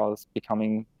felt like I was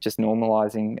just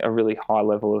normalizing a really high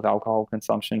level of alcohol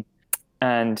consumption.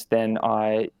 And then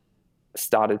the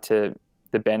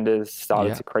benders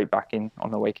started to creep back in on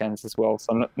the weekends as well.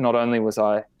 So not only was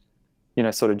I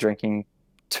sort of drinking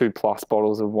 2+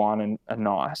 bottles of wine a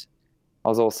night, I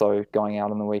was also going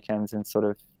out on the weekends and sort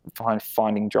of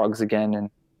finding drugs again, and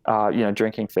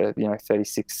drinking for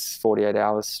 36, 48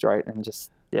 hours straight, and just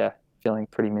feeling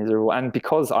pretty miserable. And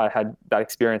because I had that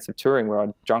experience of touring where I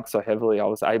drunk so heavily, I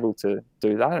was able to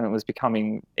do that, and it was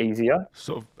becoming easier.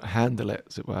 Sort of handle it,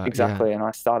 as it were. Exactly. And I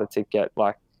started to get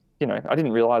I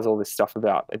didn't realize all this stuff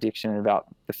about addiction and about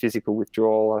the physical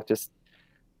withdrawal. I just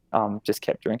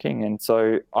kept drinking. And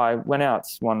so I went out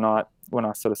one night when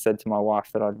I sort of said to my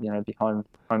wife that I'd be home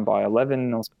by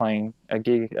 11. I was playing a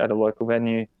gig at a local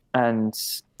venue, and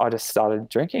I just started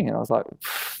drinking, and I was like,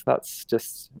 I've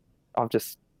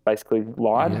just basically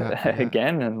lied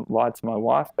again, and lied to my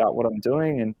wife about what I'm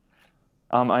doing. And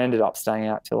I ended up staying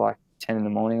out till like 10 in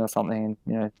the morning or something,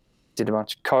 and did a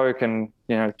bunch of coke and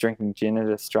drinking gin at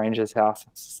a stranger's house.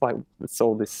 It's just like, it's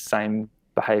all this same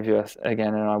behavior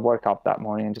again. And I woke up that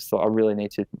morning and just thought, I really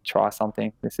need to try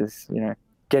something. This is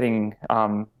getting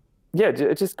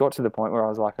it just got to the point where I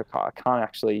was like, I can't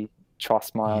actually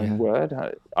trust my own word.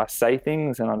 I say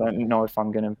things and I don't know if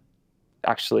I'm going to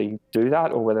actually do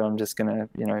that, or whether I'm just going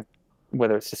to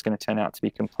whether it's just going to turn out to be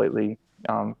completely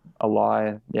a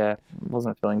lie.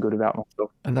 Wasn't feeling good about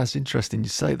myself. And that's interesting you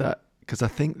say that, because I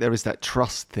think there is that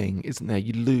trust thing, isn't there?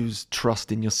 You lose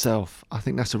trust in yourself. I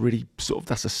think that's a really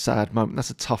that's a sad moment.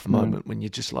 That's a tough moment when you're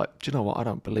just like, do you know what? I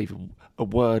don't believe a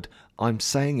word I'm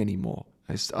saying anymore.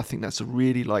 I think that's a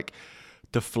really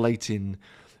deflating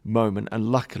moment.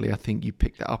 And luckily, I think you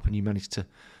picked that up and you managed to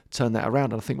turn that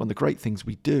around. And I think one of the great things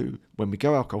we do when we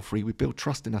go alcohol free, we build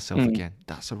trust in ourselves again.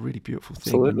 That's a really beautiful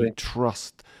thing. Absolutely. When you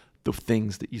trust the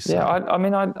things that you say. Yeah, I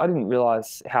mean, I didn't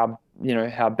realize how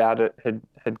bad it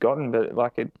had gotten, but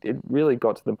it really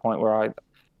got to the point where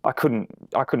I couldn't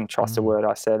trust a word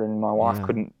I said, and my wife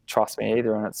couldn't trust me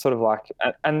either. And it's sort of like,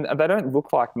 and they don't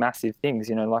look like massive things,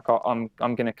 like I'm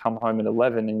going to come home at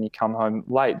 11 and you come home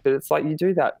late, but it's like you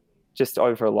do that just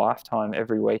over a lifetime,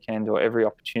 every weekend or every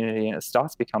opportunity, and it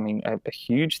starts becoming a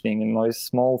huge thing, and those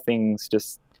small things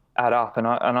just add up. And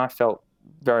I felt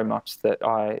very much that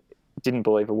I didn't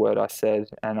believe a word I said,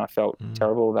 and I felt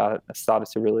terrible about it. I started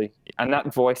to really, and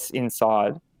that voice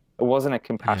inside, it wasn't a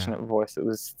compassionate voice. It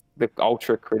was the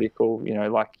ultra critical,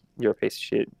 like, you're a piece of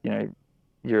shit,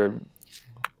 you're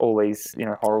all these,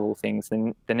 horrible things.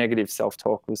 Then the negative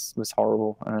self-talk was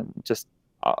horrible, and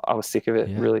I was sick of it,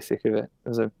 Yeah. really sick of it. It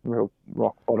was a real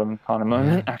rock bottom kind of Yeah.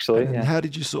 moment, actually. And Yeah. how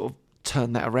did you sort of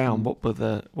turn that around? What were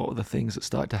the things that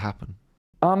started to happen?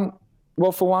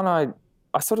 Well, for one,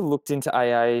 I sort of looked into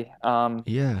AA,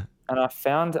 Yeah. and I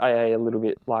found AA a little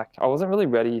bit like I wasn't really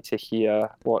ready to hear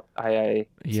what AA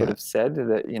sort Yeah. of said,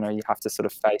 that, you have to sort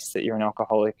of face that you're an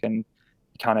alcoholic and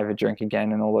you can't ever drink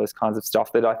again and all those kinds of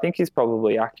stuff that I think is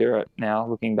probably accurate now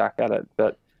looking back at it.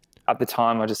 But at the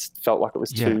time, I just felt like it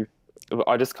was Yeah.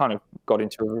 I just kind of got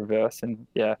into a reverse, and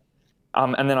yeah.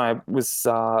 And then I was,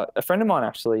 a friend of mine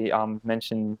actually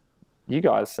mentioned you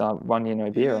guys, One Year No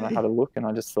Beer, and I Yay. had a look, and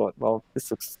I just thought, well,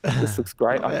 this looks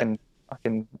great. Love it. I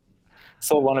can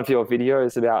saw one of your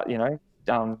videos about,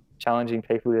 challenging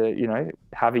people to,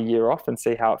 have a year off and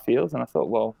see how it feels, and I thought,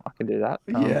 well, I can do that.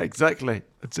 Yeah, exactly.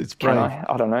 It's Can brave. I?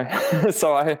 I don't know.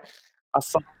 So I,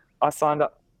 si- I signed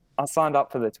up. I signed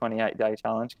up for the 28-day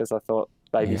challenge because I thought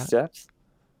baby Yeah. steps.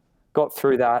 Got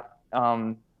through that.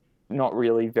 Not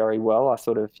really very well. I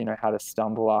sort of, had a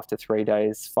stumble after 3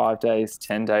 days, 5 days,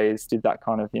 10 days, did that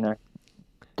kind of,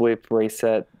 blip,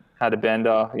 reset, had a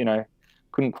bender,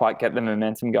 couldn't quite get the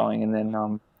momentum going. And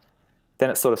then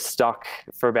it sort of stuck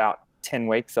for about 10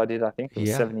 weeks. I think it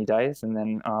was 70 days. And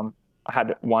then I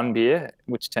had one beer,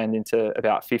 which turned into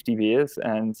about 50 beers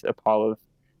and a pile of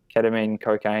ketamine,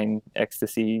 cocaine,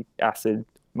 ecstasy, acid,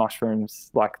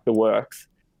 mushrooms, like the works.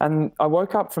 And I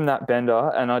woke up from that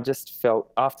bender and I just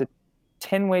felt, after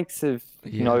 10 weeks of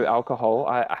no alcohol,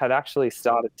 I had actually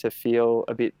started to feel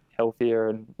a bit healthier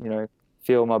and,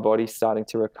 feel my body starting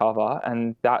to recover.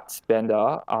 And that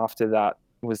bender after that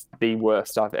was the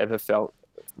worst I've ever felt.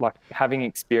 Like, having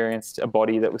experienced a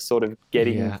body that was sort of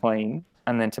getting clean,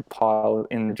 and then to pile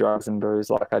in the drugs and booze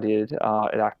like I did, it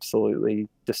absolutely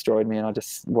destroyed me. And I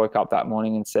just woke up that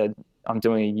morning and said, I'm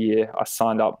doing a year. I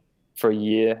signed up for a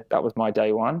year. That was my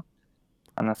day one.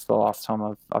 And that's the last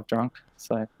time I've drunk.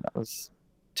 So that was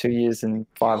 2 years and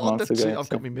 5 months ago. I've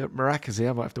got my maracas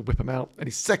here. I might have to whip them out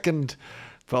any second,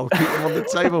 but I'll keep them on the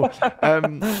table.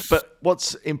 But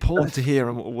what's important to hear,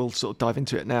 and we'll sort of dive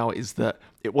into it now, is that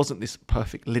it wasn't this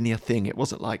perfect linear thing. It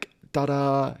wasn't like,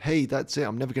 da-da, hey, that's it,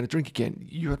 I'm never going to drink again.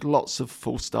 You had lots of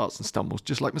false starts and stumbles,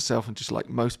 just like myself and just like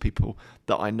most people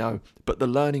that I know. But the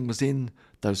learning was in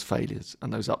those failures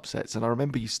and those upsets. And I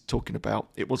remember you talking about,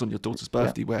 it was on your daughter's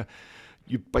birthday, where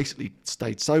you basically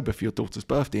stayed sober for your daughter's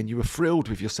birthday and you were thrilled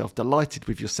with yourself, delighted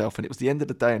with yourself. And it was the end of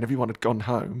the day and everyone had gone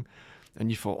home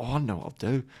and you thought, oh, I know what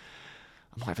I'll do.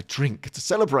 I might have a drink to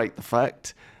celebrate the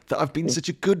fact that I've been such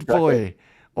a good boy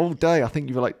all day. I think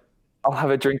you were like, I'll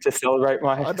have a drink to celebrate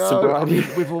my I know. sobriety. I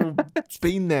mean, we've all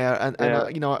been there. And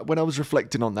when I was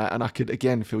reflecting on that, and I could,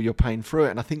 again, feel your pain through it.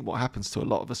 And I think what happens to a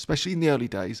lot of us, especially in the early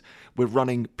days, we're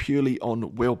running purely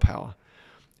on willpower.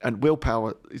 And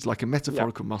willpower is like a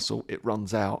metaphorical muscle. It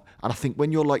runs out. And I think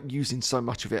when you're like using so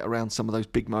much of it around some of those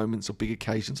big moments or big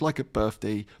occasions, like a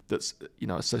birthday that's,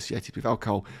 associated with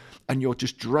alcohol, and you're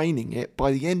just draining it,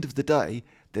 by the end of the day,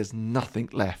 there's nothing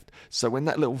left. So when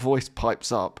that little voice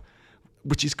pipes up,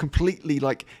 which is completely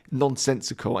like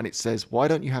nonsensical, and it says, why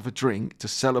don't you have a drink to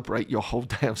celebrate your whole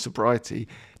day of sobriety,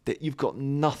 that you've got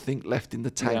nothing left in the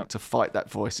tank to fight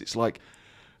that voice. It's like,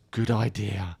 good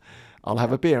idea. I'll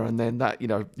have a beer. And then that,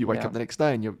 you wake up the next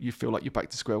day and you feel like you're back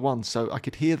to square one. So I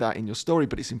could hear that in your story,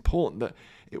 but it's important that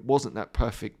it wasn't that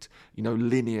perfect,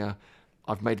 linear,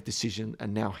 I've made a decision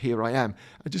and now here I am.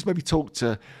 And just maybe talk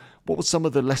to, what were some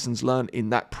of the lessons learned in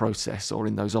that process or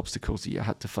in those obstacles that you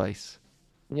had to face?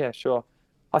 Yeah, sure.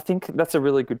 I think that's a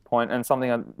really good point, and something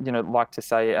I'd, like to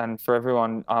say, and for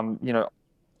everyone,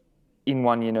 in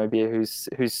One Year No Beer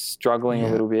who's struggling a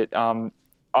little bit,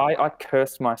 I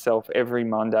cursed myself every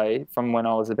Monday from when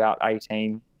I was about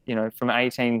 18, from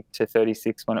 18 to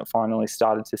 36 when it finally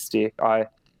started to stick. I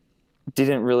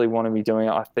didn't really want to be doing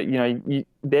it. I think,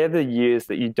 they're the years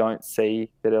that you don't see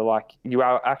that are like, you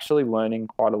are actually learning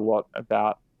quite a lot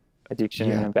about addiction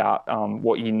and about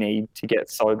what you need to get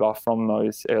sober from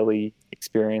those early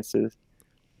experiences.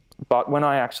 But when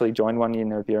I actually joined One Year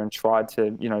No Beer and tried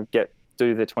to,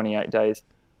 do the 28 days,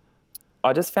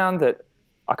 I just found that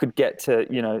I could get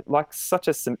to, like such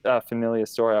a familiar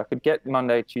story. I could get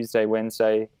Monday, Tuesday,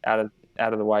 Wednesday out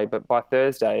of the way, but by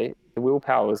Thursday, the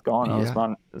willpower was gone. I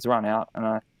was run out, and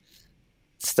I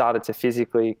started to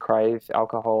physically crave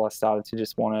alcohol. I started to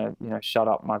just want to, shut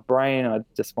up my brain. I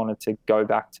just wanted to go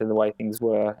back to the way things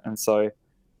were. And so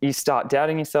you start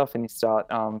doubting yourself and you start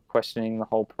questioning the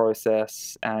whole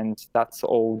process. And that's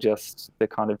all just the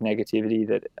kind of negativity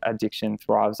that addiction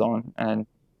thrives on. And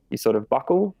you sort of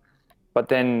buckle. But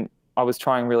then I was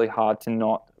trying really hard to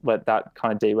not let that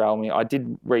kind of derail me. I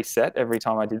did reset every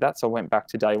time I did that. So I went back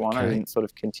to day one. I Okay. didn't sort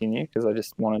of continue because I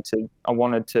just wanted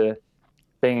to,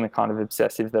 being the kind of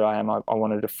obsessive that I am, I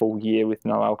wanted a full year with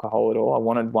no alcohol at all. I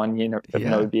wanted 1 year of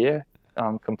no beer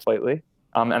completely.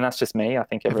 And that's just me. I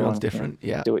think Everyone's everyone different.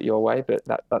 Yeah. do it your way, but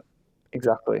that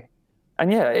exactly.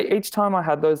 And yeah, each time I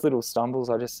had those little stumbles,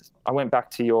 I went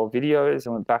back to your videos, I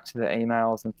went back to the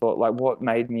emails and thought, like, what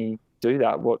made me do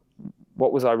that? What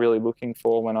was I really looking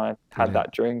for when I had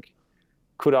that drink?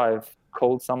 Could I have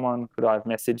called someone? Could I have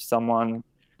messaged someone?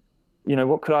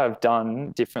 What could I have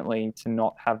done differently to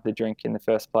not have the drink in the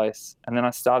first place? And then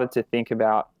I started to think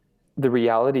about the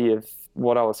reality of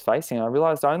what I was facing. I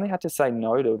realized I only had to say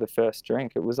no to the first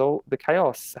drink. It was all, the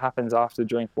chaos happens after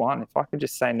drink one. If I could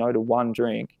just say no to one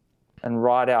drink and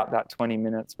ride out that 20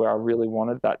 minutes where I really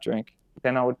wanted that drink,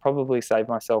 then I would probably save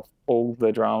myself all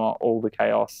the drama, all the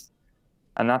chaos.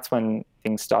 And that's when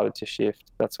things started to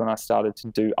shift. That's when I started to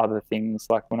do other things.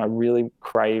 Like when I really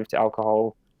craved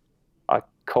alcohol, I'd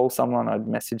call someone, I'd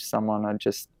message someone, I'd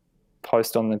just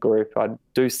post on the group, I'd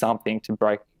do something to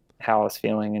break how I was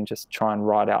feeling and just try and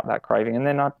ride out that craving. And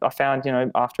then I found,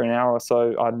 after an hour or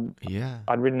so,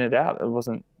 I'd ridden it out. It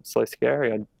wasn't so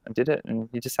scary. I did it. And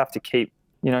you just have to keep,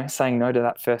 saying no to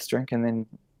that first drink. And then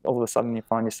all of a sudden you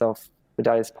find yourself, the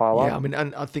days pile up. Yeah, I mean,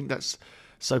 and I think that's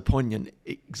so poignant,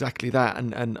 exactly that.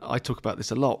 And I talk about this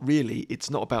a lot. Really,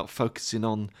 it's not about focusing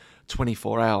on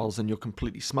 24 hours and you're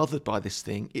completely smothered by this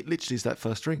thing. It literally is that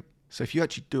first drink. So if you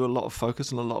actually do a lot of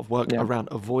focus and a lot of work around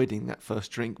avoiding that first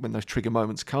drink when those trigger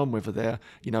moments come, whether they're,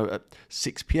 at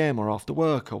 6 p.m. or after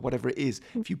work or whatever it is,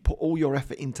 if you put all your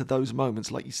effort into those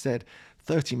moments, like you said,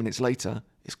 30 minutes later,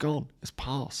 it's gone, it's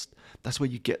passed. That's where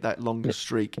you get that longer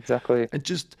streak. Exactly. And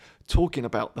just talking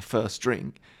about the first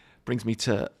drink brings me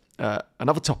to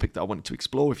another topic that I wanted to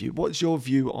explore with you. What's your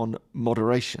view on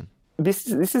moderation? This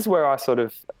is where I sort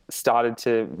of started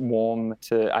to warm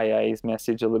to AA's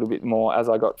message a little bit more as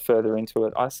I got further into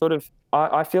it.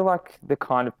 I feel like the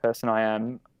kind of person I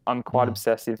am, I'm quite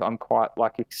obsessive. I'm quite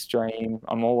like extreme.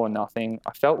 I'm all or nothing.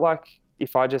 I felt like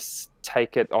if I just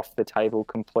take it off the table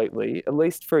completely, at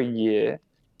least for a year,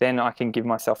 then I can give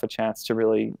myself a chance to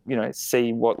really,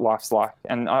 see what life's like.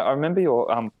 And I remember your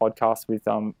podcast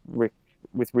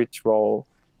with Rich Roll,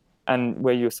 and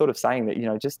where you're sort of saying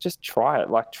that, just try it,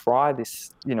 like try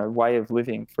this, way of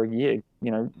living for a year,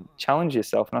 challenge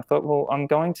yourself. And I thought, well, I'm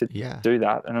going to do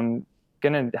that, and I'm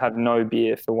going to have no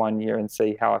beer for 1 year and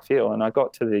see how I feel. And I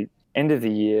got to the end of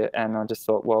the year and I just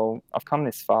thought, well, I've come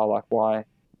this far, like why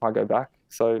go back?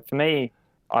 So for me,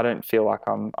 I don't feel like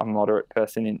I'm a moderate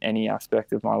person in any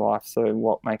aspect of my life. So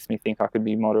what makes me think I could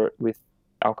be moderate with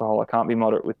alcohol? I can't be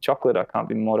moderate with chocolate. I can't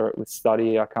be moderate with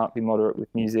study. I can't be moderate with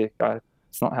music.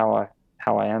 It's not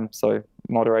how I am. So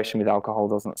moderation with alcohol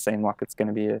doesn't seem like it's going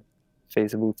to be a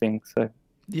feasible thing. So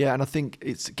yeah, and I think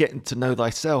it's getting to know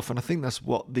thyself, and I think that's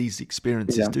what these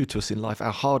experiences do to us in life.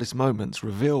 Our hardest moments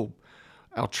reveal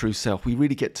our true self. We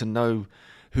really get to know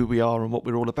who we are and what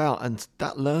we're all about, and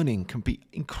that learning can be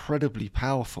incredibly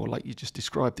powerful. Like you just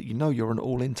described, that you're an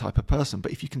all-in type of person,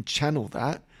 but if you can channel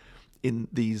that in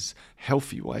these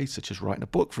healthy ways, such as writing a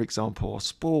book, for example, or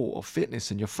sport or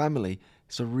fitness and your family,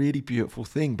 it's a really beautiful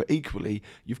thing. But equally,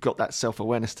 you've got that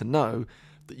self-awareness to know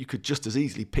that you could just as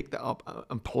easily pick that up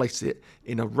and place it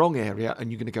in a wrong area, and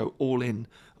you're going to go all in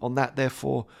on that.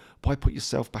 Therefore, why put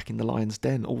yourself back in the lion's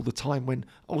den all the time when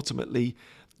ultimately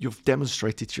you've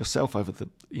demonstrated to yourself over the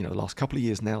last couple of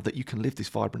years now that you can live this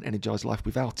vibrant, energized life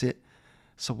without it?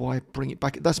 So why bring it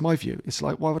back? That's my view. It's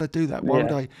like, why would I do that? Why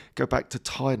would I go back to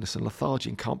tiredness and lethargy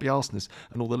and can't be arseness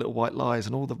and all the little white lies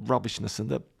and all the rubbishness and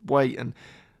the weight? And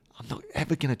I'm not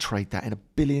ever going to trade that in a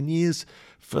billion years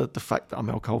for the fact that I'm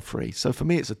alcohol free. So for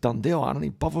me, it's a done deal. I don't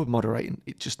even bother with moderating.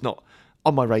 It's just not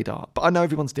on my radar. But I know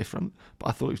everyone's different. But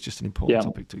I thought it was just an important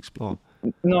topic to explore.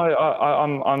 No,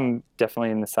 I'm definitely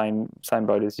in the same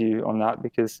boat as you on that,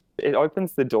 because it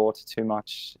opens the door to too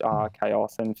much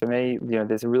chaos. And for me,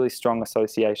 there's a really strong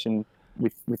association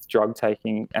with drug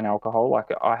taking and alcohol. Like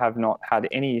I have not had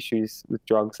any issues with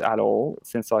drugs at all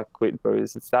since I quit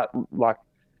booze. It's that, like,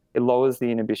 it lowers the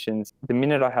inhibitions. The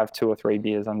minute I have 2 or 3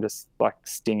 beers, I'm just like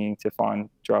stinging to find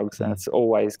drugs, and it's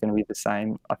always going to be the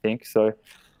same, I think. So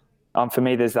for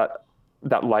me, there's that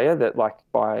layer that, like,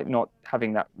 by not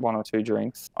having that 1 or 2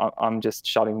 drinks, I'm just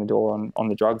shutting the door on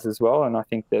the drugs as well. And I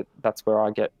think that's where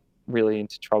I get really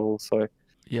into trouble. So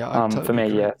yeah, I totally for me,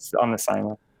 agree. I'm the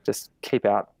same. Just keep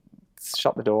out.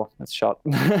 Shut the door. It's shut.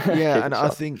 Yeah, and I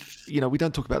think, we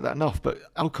don't talk about that enough, but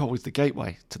alcohol is the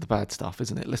gateway to the bad stuff,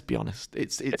 isn't it? Let's be honest.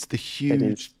 It's the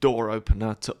huge door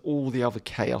opener to all the other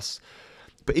chaos.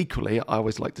 But equally, I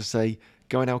always like to say,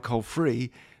 going alcohol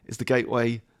free is the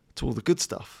gateway to all the good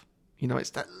stuff. You know,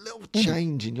 it's that little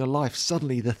change in your life.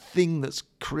 Suddenly, the thing that's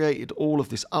created all of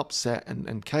this upset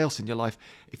and chaos in your life,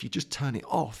 if you just turn it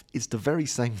off, is the very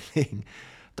same thing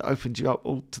that opened you up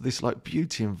all to this like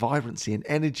beauty and vibrancy and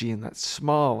energy and that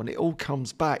smile. And it all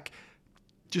comes back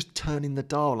just turning the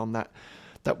dial on that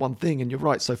one thing. And you're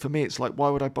right. So for me, it's like, why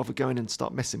would I bother going and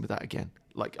start messing with that again?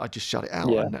 Like, I just shut it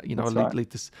out Yeah, and, you know, I that's lead, right. lead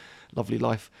this lovely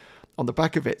life on the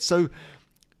back of it. So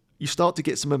you start to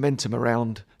get some momentum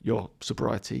around your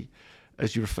sobriety,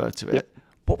 as you refer to it. Yep.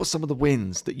 What were some of the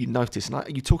wins that you noticed?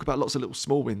 And you talk about lots of little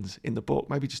small wins in the book.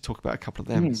 Maybe just talk about a couple of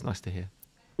them. It's nice to hear.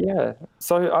 Yeah.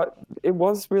 So it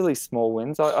was really small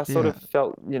wins. I sort Yeah. of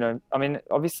felt, I mean,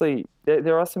 obviously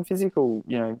there are some physical,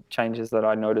 changes that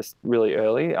I noticed really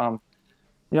early. I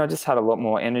just had a lot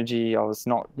more energy. I was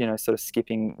not, sort of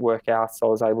skipping workouts. I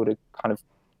was able to kind of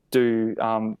do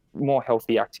more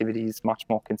healthy activities much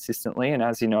more consistently. And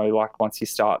as you know, like once you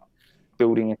start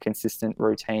building a consistent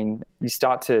routine, you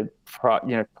start to,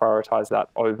 prioritize that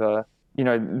over,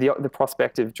 the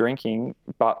prospect of drinking,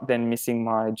 but then missing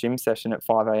my gym session at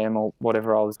 5 a.m. or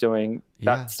whatever I was doing.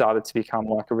 Yeah. That started to become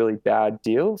like a really bad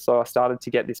deal. So I started to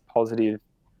get this positive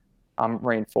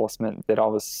reinforcement that I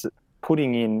was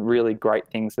putting in really great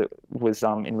things that was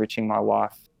enriching my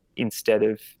life instead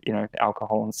of,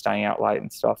 alcohol and staying out late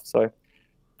and stuff. So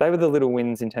they were the little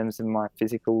wins in terms of my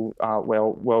physical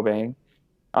well-being.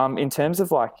 In terms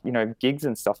of like, gigs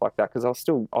and stuff like that, because I was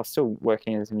still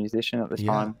working as a musician at the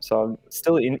Yeah. time. So I'm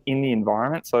still in the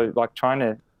environment. So like trying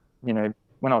to,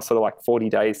 when I was sort of like 40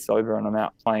 days sober and I'm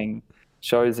out playing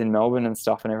shows in Melbourne and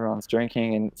stuff and everyone's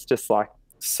drinking and it's just like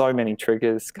so many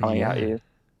triggers coming at Yeah. you.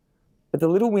 But the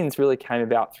little wins really came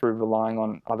about through relying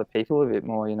on other people a bit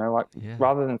more, like Yeah.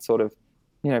 rather than sort of,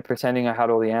 pretending I had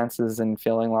all the answers and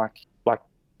feeling like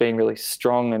being really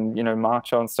strong and,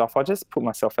 macho and stuff. I just put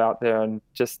myself out there and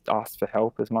just asked for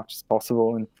help as much as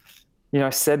possible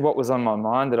and, said what was on my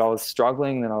mind, that I was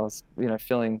struggling, that I was,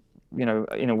 feeling,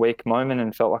 in a weak moment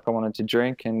and felt like I wanted to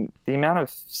drink. And the amount of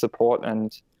support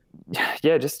and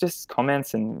yeah, just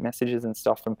comments and messages and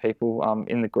stuff from people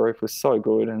in the group was so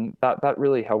good, and that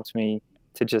really helped me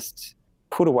to just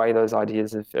put away those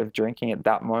ideas of drinking at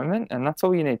that moment. And that's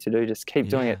all you need to do, just keep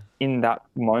doing Yeah. it in that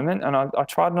moment. And I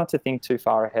tried not to think too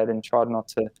far ahead and tried not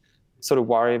to sort of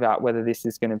worry about whether this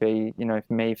is going to be,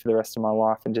 me for the rest of my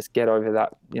life, and just get over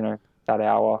that, that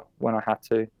hour when I had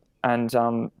to. And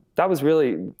that was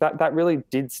really, that really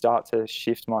did start to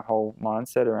shift my whole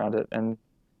mindset around it. And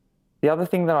the other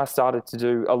thing that I started to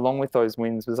do along with those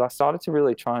wins was I started to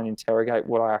really try and interrogate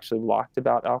what I actually liked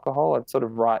about alcohol. I'd sort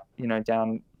of write,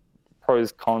 down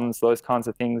pros, cons, those kinds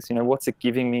of things. What's it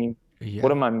giving me? What Yeah.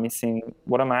 am I missing?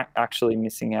 What am I actually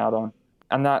missing out on?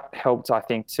 And that helped, I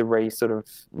think, to sort of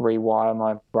rewire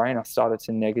my brain. I started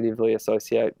to negatively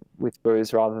associate with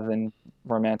booze rather than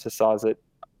romanticize it.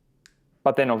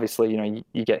 But then obviously,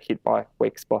 you get hit by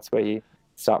weak spots where you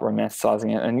start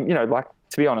romanticizing it. And, like,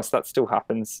 to be honest, that still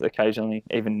happens occasionally,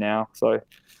 even now. So,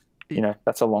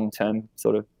 that's a long-term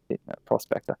sort of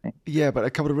prospect, I think. Yeah, but a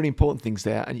couple of really important things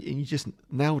there, and you just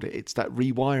nailed it. It's that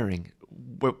rewiring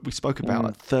what we spoke about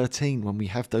at 13 when we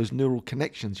have those neural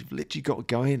connections. You've literally got to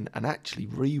go in and actually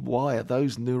rewire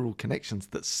those neural connections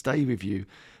that stay with you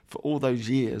for all those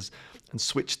years and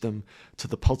switch them to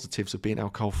the positives of being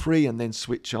alcohol free, and then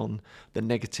switch on the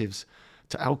negatives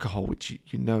to alcohol, which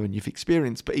you know and you've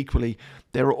experienced. But equally,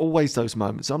 there are always those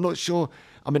moments. I'm not sure.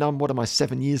 I mean, I'm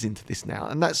 7 years into this now,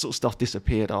 and that sort of stuff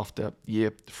disappeared after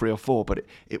year 3 or 4. But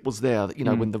it was there.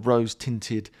 When the rose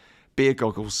tinted beer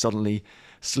goggles suddenly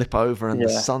slip over and the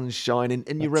sun's shining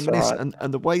and you reminisce. Right.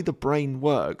 And the way the brain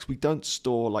works, we don't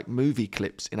store like movie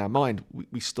clips in our mind.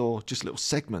 We store just little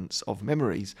segments of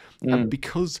memories. And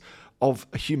because of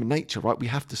a human nature, right, we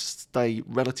have to stay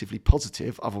relatively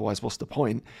positive, otherwise what's the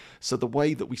point? So the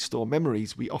way that we store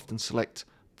memories, we often select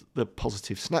the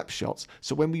positive snapshots.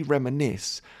 So when we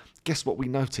reminisce, guess what we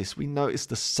notice? We notice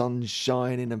the sun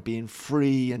shining and being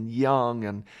free and young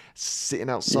and sitting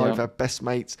outside with our best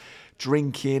mates,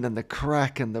 drinking, and the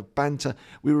crack and the banter.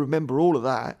 We remember all of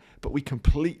that, but we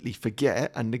completely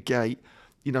forget and negate,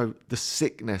 the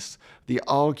sickness, the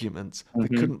arguments, the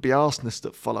couldn't be arsedness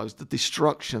that follows, the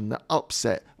destruction, the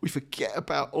upset. We forget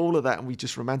about all of that and we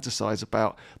just romanticize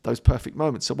about those perfect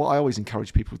moments. So what I always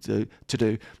encourage people to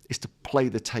do is to play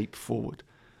the tape forward.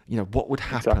 What would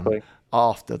happen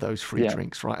after those free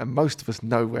drinks, right? And most of us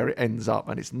know where it ends up,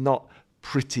 and it's not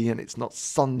pretty, and it's not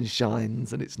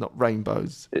sunshines, and it's not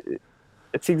rainbows.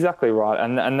 It's exactly right.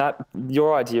 And that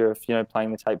your idea of,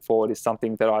 playing the tape forward is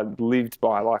something that I lived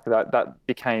by. Like that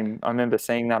became, I remember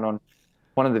seeing that on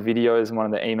one of the videos and one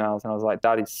of the emails, and I was like,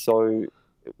 that is so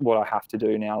what I have to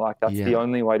do now. Like, that's the Yeah.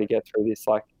 only way to get through this.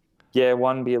 Like, yeah,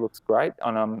 one beer looks great,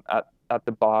 and I'm at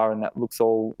the bar, and that looks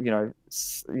all,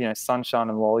 sunshine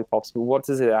and lollipops. But what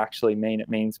does it actually mean? It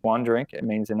means one drink. It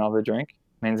means another drink.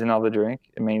 It means another drink.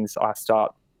 It means I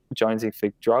start jonesing for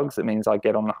drugs. It means I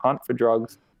get on the hunt for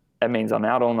drugs. It means I'm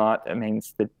out all night. It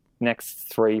means the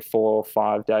next 3, 4,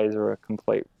 5 days are a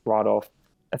complete write-off.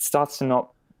 It starts to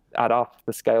not add up.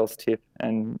 The scales tip,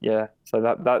 and yeah, so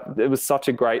that it was such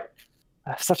a great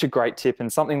tip,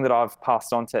 and something that I've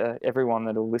passed on to everyone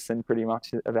that'll listen, pretty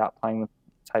much, about playing the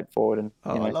tape forward, and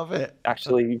Oh, I love it.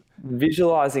 actually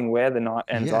visualizing where the night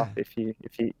ends Yeah. up if you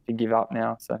give up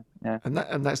now. So yeah. And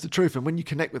that's the truth. And when you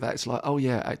connect with that, it's like, oh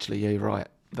yeah, actually, yeah, you're right.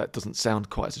 That doesn't sound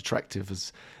quite as attractive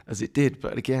as it did.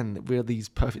 But again, we're these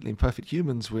perfectly imperfect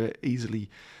humans. We're easily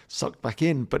sucked back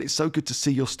in. But it's so good to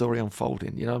see your story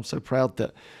unfolding. You know, I'm so proud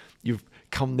that you've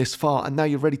come this far, and now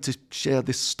you're ready to share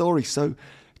this story. So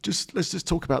let's just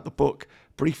talk about the book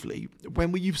briefly.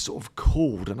 When were you sort of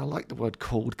called? And I like the word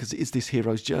called because it is this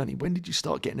hero's journey. When did you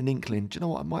start getting an inkling? Do you know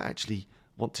what? I might actually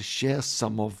want to share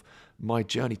some of my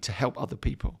journey to help other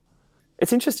people.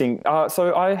 It's interesting.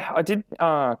 So I did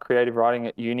creative writing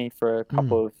at uni for a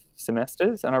couple of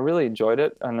semesters, and I really enjoyed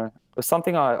it. And it was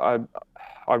something I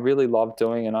really loved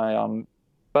doing. And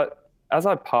but as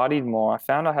I partied more, I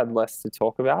found I had less to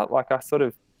talk about. Like, I sort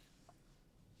of,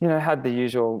 had the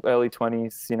usual early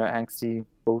 20s, angsty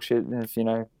bullshit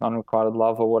of, unrequited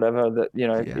love or whatever that,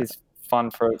 is fun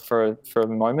for a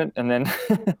moment. And then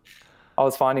I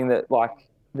was finding that, like,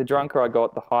 the drunker I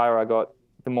got, the higher I got,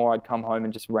 the more I'd come home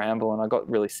and just ramble, and I got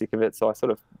really sick of it. So I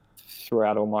sort of threw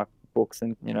out all my books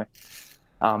and,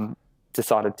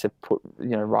 decided to put,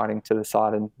 writing to the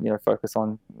side and, focus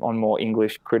on more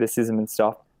English criticism and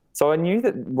stuff. So I knew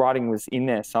that writing was in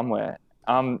there somewhere.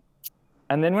 And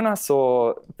then when I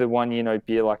saw the 1 Year No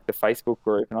Beer, like the Facebook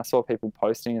group, and I saw people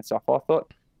posting and stuff, I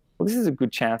thought, well, this is a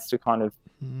good chance to kind of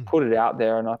put it out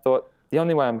there. And I thought, the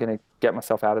only way I'm going to get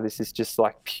myself out of this is just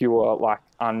like pure, like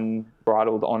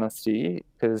unbridled honesty,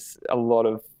 because a lot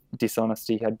of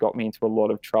dishonesty had got me into a lot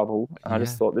of trouble. And I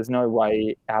just thought, there's no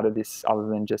way out of this other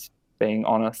than just being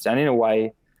honest. And in a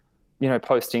way,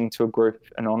 posting to a group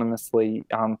anonymously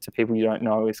to people you don't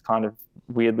know is kind of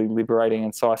weirdly liberating.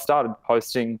 And so I started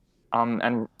posting,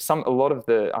 and a lot of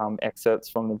the excerpts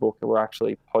from the book were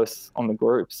actually posts on the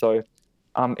group. So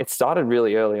it started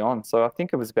really early on. So I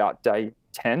think it was about day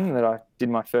 10 that I did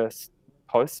my first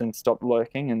post and stopped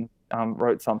lurking and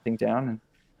wrote something down.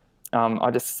 And I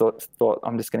just thought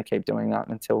I'm just going to keep doing that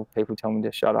until people tell me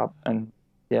to shut up. And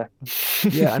yeah.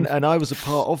 Yeah, and I was a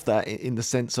part of that in the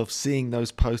sense of seeing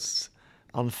those posts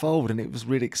unfold, and it was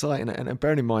really exciting. And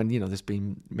bearing in mind, there's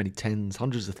been many tens,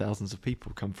 hundreds of thousands of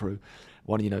people come through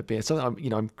One Year No Beer.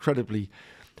 Something I'm incredibly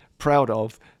proud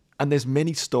of. And there's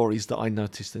many stories that I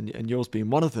noticed, and yours being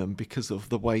one of them, because of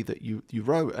the way that you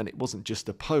wrote. And it wasn't just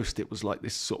a post, it was like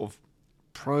this sort of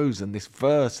prose and this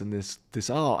verse and this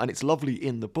art. And it's lovely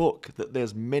in the book that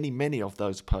there's many of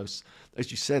those posts,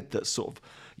 as you said, that sort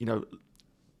of,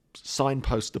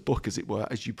 signpost the book, as it were,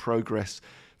 as you progress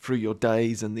through your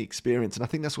days and the experience. And I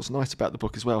think that's what's nice about the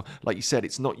book as well. Like you said,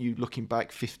 it's not you looking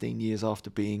back 15 years after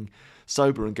being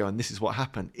sober and going, this is what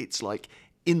happened. It's like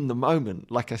in the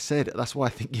moment. Like I said, that's why I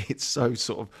think it's so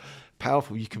sort of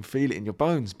powerful. You can feel it in your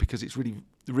bones because it's really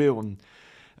real and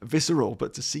visceral.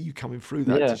 But to see you coming through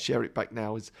that, to share it back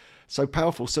now, is so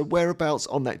powerful. So whereabouts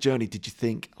on that journey did you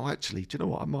think, oh, actually, do you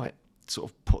know what? I might sort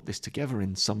of put this together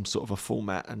in some sort of a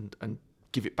format and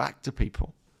give it back to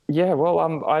people? Yeah, well,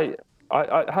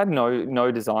 I had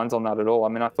no designs on that at all. I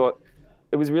mean, I thought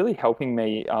it was really helping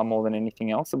me more than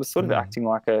anything else. It was sort of acting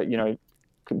like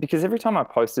because every time I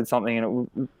posted something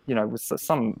and it was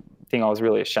something I was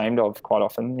really ashamed of quite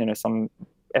often, some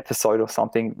episode or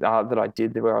something that I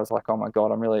did where I was like, oh my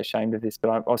God, I'm really ashamed of this. But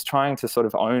I was trying to sort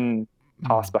of own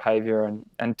past behavior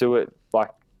and do it like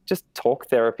just talk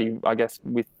therapy, I guess,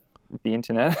 with the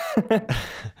internet.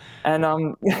 And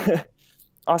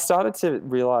I started to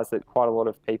realize that quite a lot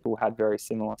of people had very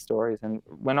similar stories. And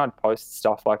when I'd post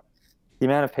stuff, like the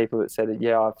amount of people that said that,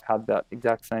 yeah, I've had that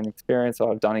exact same experience,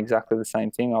 or I've done exactly the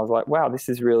same thing, I was like, wow, this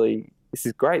is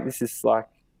great. This is like,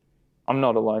 I'm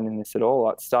not alone in this at all.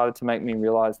 It started to make me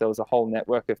realize there was a whole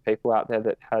network of people out there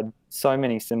that had so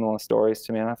many similar stories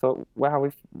to me. And I thought, wow,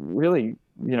 we've really,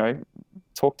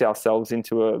 talked ourselves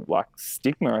into a like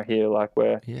stigma here, like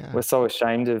we're so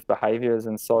ashamed of behaviors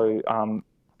and so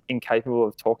incapable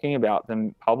of talking about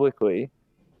them publicly.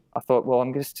 I thought, well,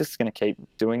 I'm just going to keep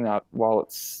doing that while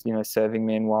it's, serving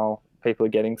me and while people are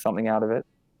getting something out of it.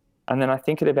 And then I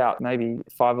think at about maybe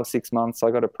 5 or 6 months,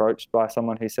 I got approached by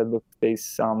someone who said, look,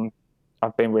 these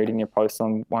I've been reading your post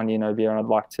on One Year No Beer, and I'd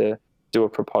like to do a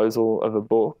proposal of a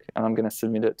book, and I'm going to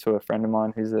submit it to a friend of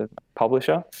mine who's a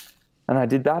publisher. And I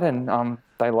did that, and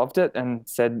they loved it and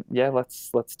said, yeah,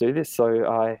 let's do this. So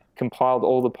I compiled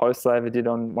all the posts I ever did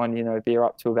on One Year No Beer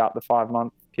up to about the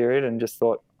 5-month period, and just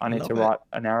thought I need to Love it. write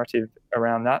a narrative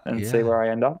around that and see Yeah. where I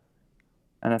end up.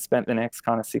 And I spent the next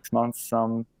kind of 6 months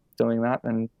doing that.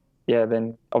 And yeah,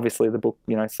 then obviously the book,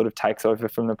 sort of takes over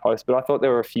from the post. But I thought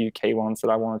there were a few key ones that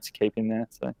I wanted to keep in there.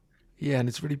 So Yeah, and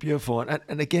it's really beautiful.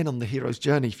 And again, on the hero's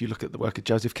journey, if you look at the work of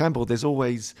Joseph Campbell, there's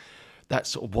always that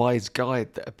sort of wise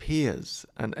guide that appears.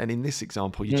 And in this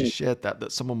example, you just shared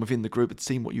that someone within the group had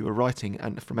seen what you were writing,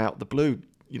 and from out the blue,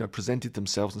 presented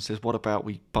themselves and says, what about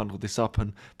we bundle this up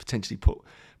and potentially put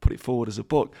it forward as a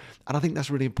book? And I think that's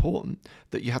really important,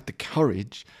 that you have the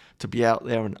courage to be out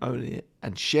there and owning it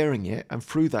and sharing it. And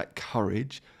through that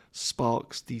courage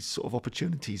sparks these sort of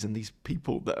opportunities and these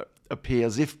people that appear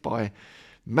as if by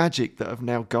magic that have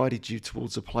now guided you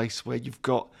towards a place where you've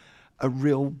got a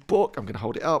real book. I'm going to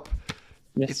hold it up.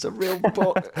 yes. It's a real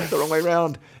book. The wrong way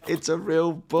around. It's a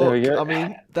real book. There we go. I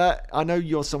mean, I know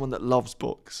you're someone that loves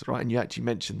books, right? And you actually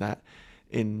mentioned that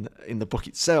in the book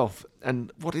itself.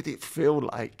 And what did it feel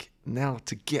like now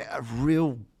to get a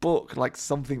real book, like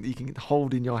something that you can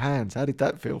hold in your hands? How did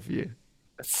that feel for you?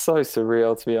 It's so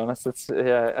surreal, to be honest.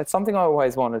 It's something I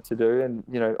always wanted to do. And,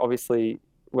 obviously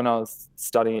when I was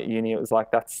studying at uni, it was like,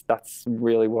 that's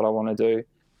really what I want to do.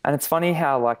 And it's funny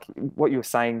how, like, what you were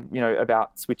saying,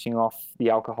 about switching off the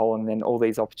alcohol, and then all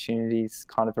these opportunities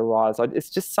kind of arise.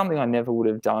 It's just something I never would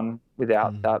have done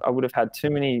without that. I would have had too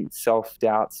many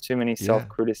self-doubts, too many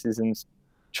self-criticisms,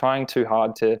 trying too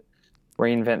hard to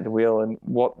reinvent the wheel. And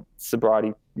what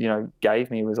sobriety, gave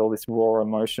me was all this raw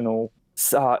emotional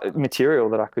material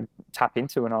that I could tap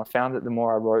into. And I found that the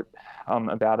more I wrote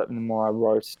about it, and the more I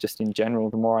wrote just in general,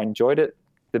 the more I enjoyed it,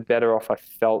 the better off I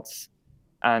felt.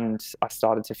 And I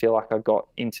started to feel like I got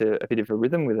into a bit of a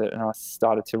rhythm with it, and I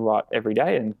started to write every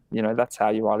day. And, that's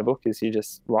how you write a book, is you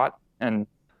just write. And,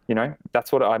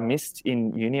 that's what I missed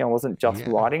in uni. I wasn't just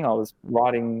writing, I was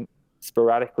writing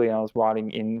sporadically. I was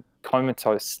writing in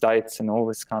comatose states and all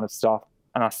this kind of stuff.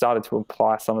 And I started to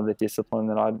apply some of the discipline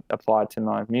that I'd applied to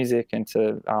my music and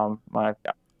to my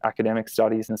academic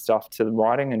studies and stuff to the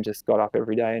writing, and just got up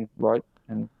every day and wrote.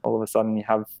 And all of a sudden you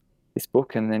have this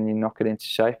book, and then you knock it into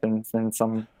shape, and then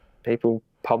some people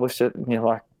publish it, and you're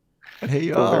like, and here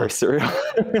you are. Very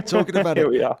surreal. Talking about Here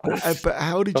it. we are. But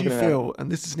how did you feel? And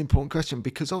this is an important question,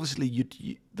 because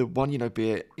obviously the One Year No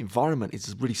Beer environment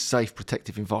is a really safe,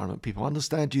 protective environment. People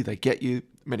understand you, they get you.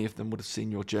 Many of them would have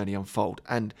seen your journey unfold,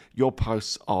 and your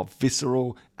posts are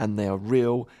visceral, and they are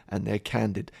real, and they're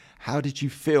candid. How did you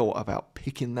feel about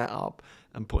picking that up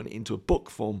and putting it into a book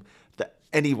form that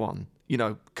anyone,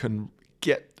 can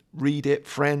read it,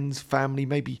 friends, family,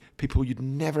 maybe people you'd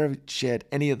never have shared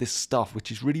any of this stuff, which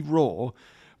is really raw,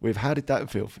 with? How did that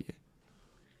feel for you?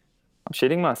 I'm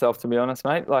shitting myself, to be honest,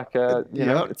 mate. Like,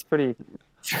 it's pretty,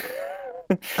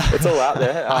 it's all out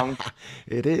there.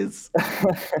 It is.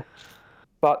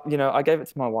 But, I gave it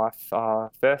to my wife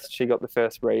first. She got the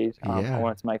first read. I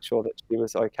wanted to make sure that she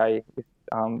was okay with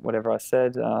whatever I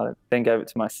said. Then gave it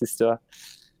to my sister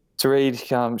to read.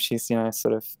 She's,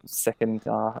 sort of second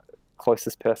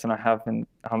closest person I have, and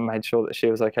made sure that she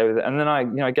was okay with it. And then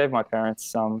I gave my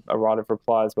parents a right of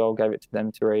reply as well, gave it to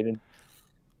them to read. And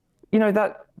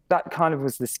that kind of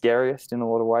was the scariest in a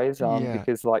lot of ways,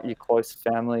 because, like, your close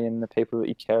family and the people that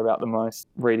you care about the most,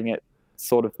 reading it,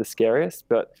 sort of the scariest.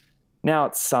 But now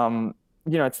it's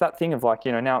it's that thing of, like,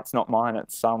 now it's not mine,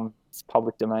 it's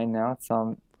public domain now.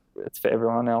 It's for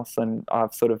everyone else, and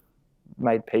I've sort of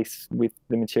made peace with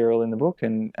the material in the book,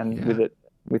 and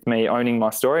with me owning my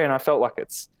story. And I felt like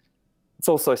it's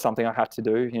also something I had to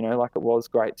do. Like, it was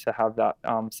great to have that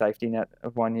safety net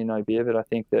of One Year No Beer, but I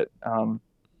think that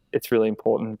it's really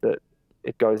important that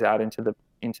it goes out into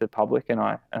the public, and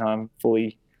I'm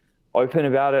fully open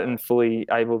about it and fully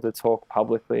able to talk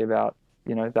publicly about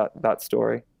that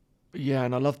story. Yeah,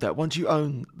 and I love that. Once you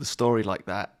own the story like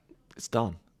that, it's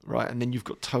done, right? And then you've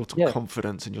got total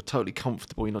confidence, and you're totally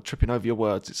comfortable. You're not tripping over your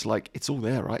words. It's like, it's all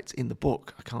there, right? It's in the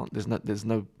book. There's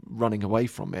no running away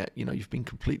from it. You've been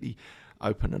completely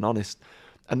open and honest.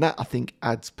 And that, I think,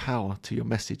 adds power to your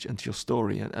message and to your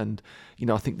story. And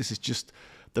I think this is just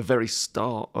the very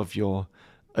start of your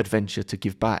adventure to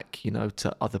give back,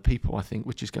 to other people, I think,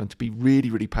 which is going to be really,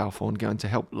 really powerful and going to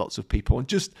help lots of people. And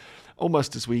just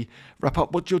almost as we wrap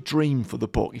up, what's your dream for the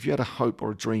book? If you had a hope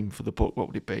or a dream for the book, what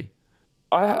would it be?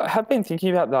 I have been thinking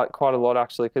about that quite a lot,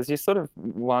 actually, because you sort of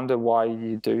wonder why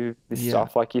you do this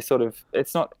stuff. Like,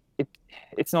 it's not it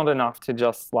it's not enough to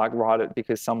just like write it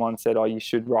because someone said, oh, you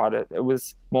should write it. It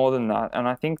was more than that. And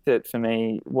I think that for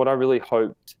me, what I really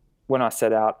hoped when I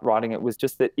set out writing it was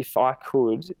just that if I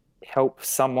could help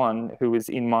someone who was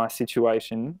in my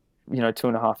situation,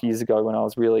 2.5 years ago when I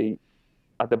was really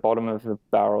at the bottom of the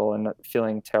barrel and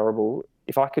feeling terrible,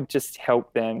 if I could just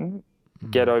help them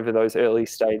get over those early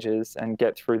stages and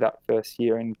get through that first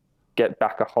year and get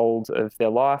back a hold of their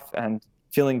life and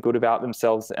feeling good about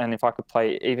themselves. And if I could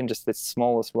play even just the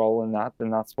smallest role in that, then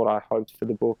that's what I hoped for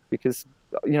the book. Because,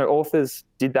 authors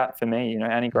did that for me.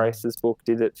 Annie Grace's book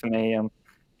did it for me.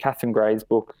 Catherine Gray's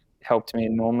book helped me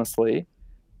enormously.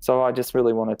 So I just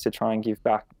really wanted to try and give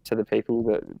back to the people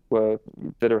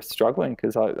that are struggling,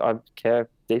 because I care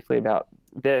deeply about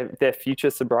their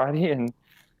future sobriety, and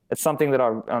it's something that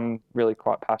I'm really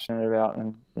quite passionate about.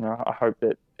 And I hope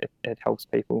that it helps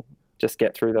people just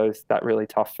get through that really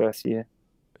tough first year.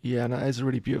 Yeah, and that is a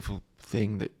really beautiful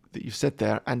thing that you've said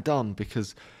there and done,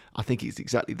 because I think it's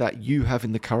exactly that. You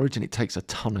having the courage, and it takes a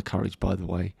ton of courage, by the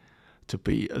way, to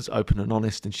be as open and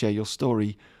honest and share your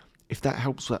story. If that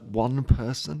helps that one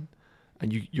person,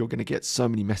 and you're going to get so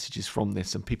many messages from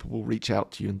this, and people will reach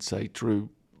out to you and say, Drew,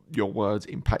 your words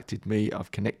impacted me.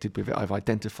 I've connected with it. I've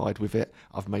identified with it.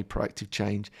 I've made proactive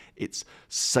change. It's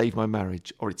saved my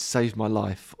marriage, or it's saved my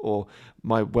life, or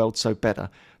my world so better.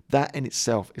 That in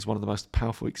itself is one of the most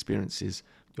powerful experiences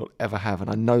you'll ever have. And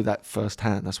I know that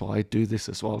firsthand. That's why I do this.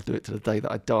 That's why I'll do it to the day that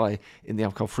I die in the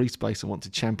alcohol-free space. I want to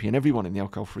champion everyone in the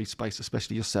alcohol-free space,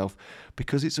 especially yourself,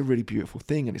 because it's a really beautiful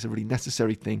thing, and it's a really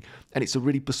necessary thing, and it's a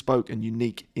really bespoke and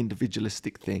unique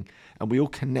individualistic thing. And we all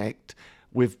connect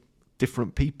with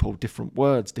different people, different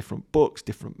words, different books,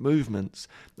 different movements.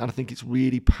 And I think it's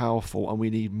really powerful, and we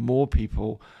need more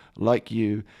people like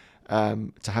you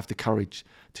to have the courage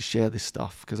to share this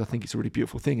stuff, because I think it's a really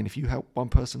beautiful thing. And if you help one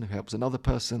person who helps another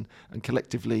person, and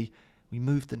collectively we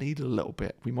move the needle a little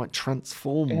bit, we might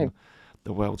transform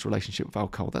the world's relationship with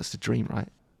alcohol. That's the dream, right?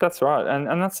 That's right.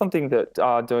 And that's something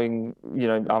that doing,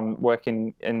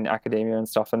 working in academia and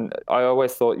stuff. And I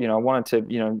always thought, I wanted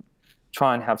to,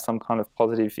 try and have some kind of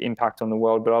positive impact on the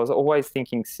world. But I was always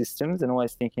thinking systems, and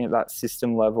always thinking at that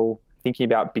system level, thinking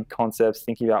about big concepts,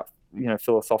 thinking about,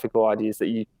 philosophical ideas that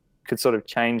you could sort of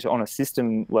change on a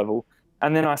system level.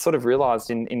 And then I sort of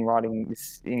realized in writing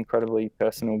this incredibly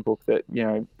personal book that,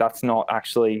 that's not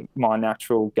actually my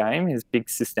natural game, is big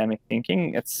systemic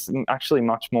thinking. It's actually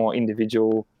much more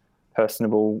individual,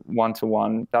 personable,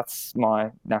 one-to-one. That's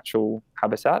my natural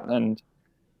habitat. And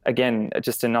again,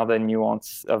 just another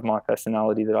nuance of my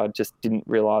personality that I just didn't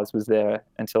realize was there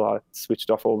until I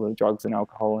switched off all the drugs and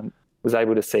alcohol and was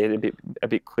able to see it a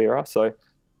bit clearer. So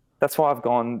that's why I've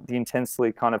gone the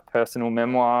intensely kind of personal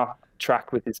memoir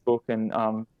track with this book. And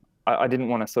I didn't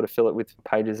want to sort of fill it with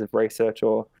pages of research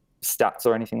or stats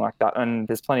or anything like that. And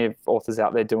there's plenty of authors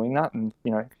out there doing that. And,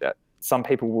 that some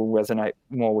people will resonate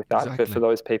more with that. Exactly. But for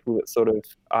those people that sort of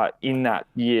are in that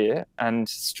year and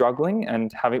struggling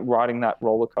and writing that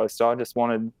roller coaster, I just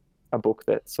wanted a book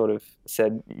that sort of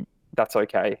said, that's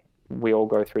okay. We all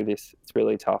go through this. It's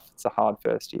really tough. It's a hard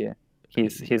first year.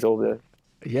 Here's all the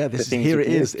here it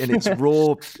is in its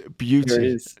raw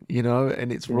beauty,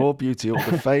 and its raw beauty, all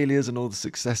the failures and all the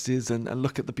successes, and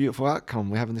look at the beautiful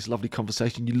outcome. We're having this lovely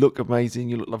conversation. You look amazing.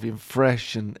 You look lovely and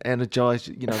fresh and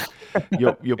energized.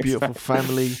 Your beautiful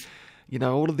family,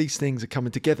 all of these things are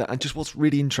coming together. And just what's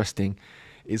really interesting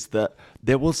is that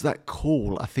there was that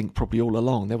call, I think, probably all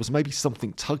along. There was maybe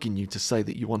something tugging you to say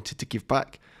that you wanted to give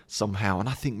back somehow. And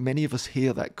I think many of us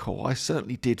hear that call. I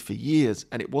certainly did for years.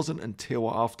 And it wasn't until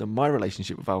after my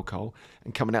relationship with alcohol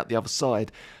and coming out the other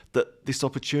side that this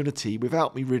opportunity,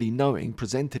 without me really knowing,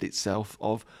 presented itself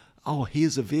of, oh,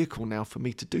 here's a vehicle now for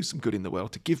me to do some good in the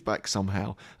world, to give back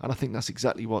somehow. And I think that's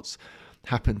exactly what's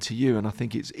happened to you. And I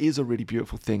think it is a really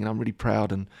beautiful thing. And I'm really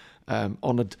proud and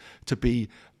honoured to be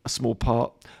a small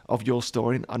part of your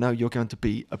story. And I know you're going to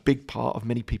be a big part of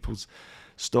many people's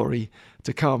story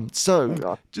to come. So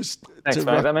thanks,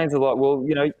 mate. That means a lot. Well,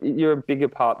 you're a bigger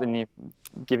part than you're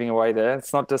giving away there.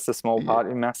 It's not just a small part,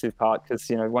 a massive part, because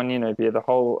when the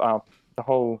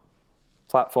whole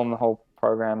platform, the whole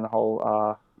program, the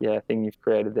whole thing you've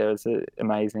created there is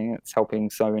amazing. It's helping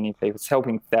so many people. It's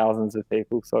helping thousands of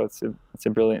people. So it's a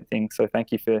brilliant thing. So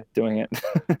thank you for doing it.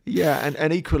 Yeah,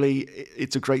 and equally,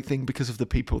 it's a great thing because of the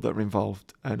people that are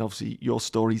involved, and obviously your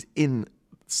stories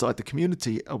inside the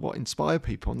community are what inspire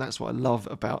people. And that's what I love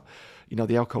about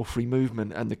the alcohol-free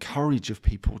movement, and the courage of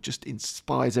people just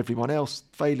inspires everyone else.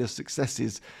 Failures,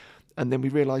 successes, and then we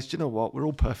realize, we're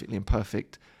all perfectly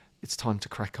imperfect, it's time to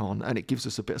crack on. And it gives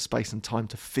us a bit of space and time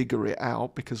to figure it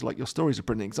out, because like your story is a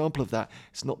brilliant example of that.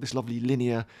 It's not this lovely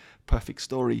linear, perfect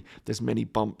story. There's many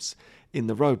bumps in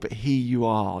the road, but here you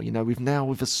are, you know,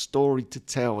 with a story to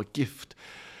tell, a gift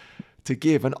to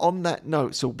give. And on that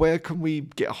note, so where can we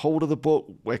get a hold of the book?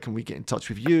 Where can we get in touch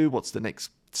with you? What's the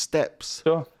next steps?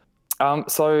 Sure.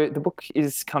 So the book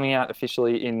is coming out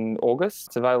officially in August.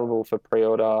 It's available for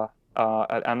pre-order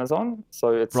at Amazon.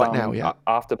 So it's right now, yeah.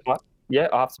 After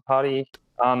Party.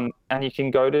 And you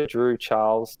can go to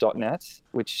drewcharles.net,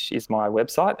 which is my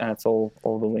website, and it's all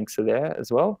the links are there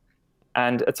as well.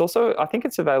 And it's also, I think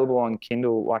it's available on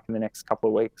Kindle like in the next couple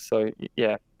of weeks. So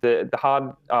yeah, the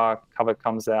hard cover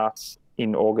comes out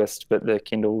in August, but the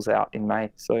Kindle's out in May.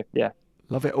 So yeah.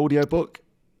 Love it. Audiobook?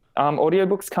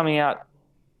 Audiobook's coming out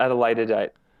at a later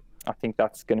date. I think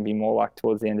that's going to be more like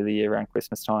towards the end of the year, around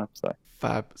Christmas time. So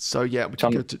fab. So yeah, we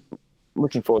can go to.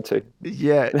 Looking forward to.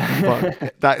 Yeah,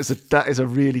 but that is a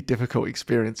really difficult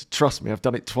experience. Trust me, I've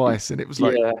done it twice, and it was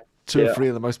like two or three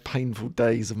of the most painful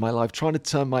days of my life, trying to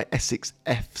turn my Essex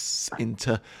F's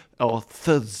into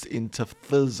ths into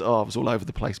ths. Oh, I was all over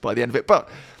the place by the end of it. But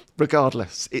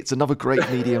regardless, it's another great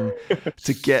medium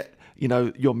to get, you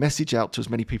know, your message out to as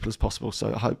many people as possible.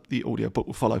 So I hope the audiobook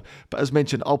will follow. But as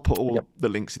mentioned, I'll put all the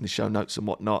links in the show notes and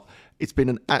whatnot. It's been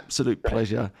an absolute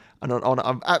pleasure and an honor.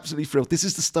 I'm absolutely thrilled. This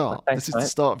is the start. Thanks, the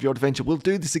start of your adventure. We'll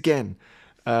do this again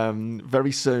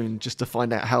very soon, just to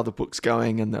find out how the book's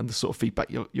going and the sort of feedback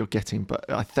you're getting. But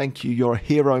I thank you. You're a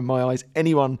hero in my eyes.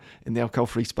 Anyone in the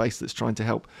alcohol-free space that's trying to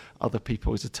help other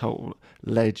people is a total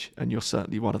ledge, and you're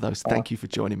certainly one of those. Thank you for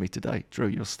joining me today. Drew,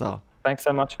 you're a star. Thanks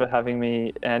so much for having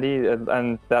me, Andy,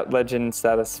 and that legend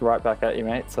status right back at you,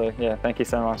 mate. So yeah, thank you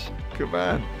so much. Good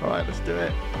man. All right, let's do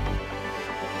it.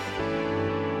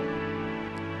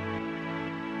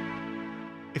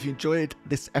 If you enjoyed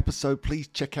this episode, please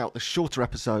check out the shorter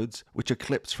episodes, which are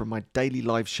clips from my daily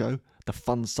live show, The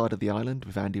Fun Side of the Island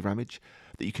with Andy Ramage,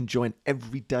 that you can join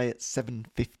every day at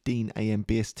 7:15 a.m.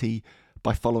 BST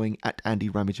by following at Andy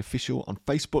Ramage Official on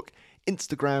Facebook,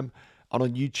 Instagram, and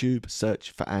on YouTube,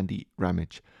 search for Andy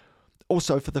Ramage.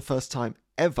 Also, for the first time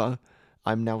ever,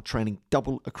 I'm now training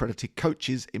double accredited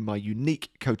coaches in my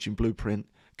unique coaching blueprint.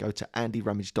 Go to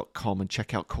andyramage.com and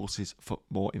check out courses for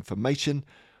more information.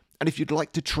 And if you'd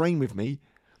like to train with me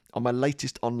on my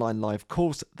latest online live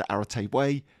course, The Arate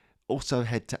Way, also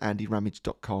head to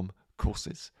andyramage.com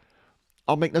courses.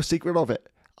 I'll make no secret of it.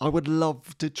 I would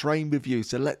love to train with you,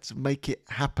 so let's make it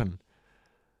happen.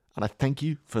 And I thank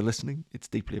you for listening. It's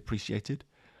deeply appreciated.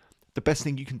 The best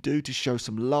thing you can do to show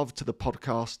some love to the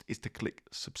podcast is to click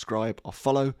subscribe or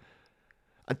follow.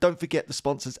 And don't forget the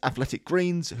sponsors, Athletic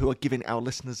Greens, who are giving our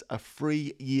listeners a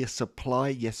free year supply.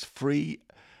 Yes, free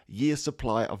year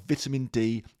supply of vitamin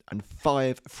D and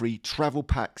 5 free travel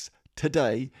packs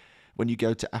today when you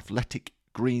go to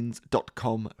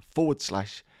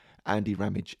athleticgreens.com/Andy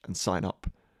Ramage and sign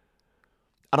up.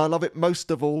 And I love it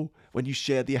most of all when you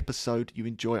share the episode you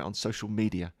enjoy it on social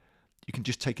media. You can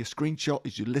just take a screenshot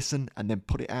as you listen and then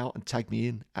put it out and tag me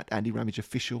in at Andy Ramage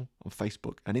Official on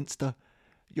Facebook and Insta.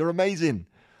 You're amazing.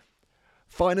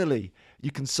 Finally, you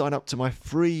can sign up to my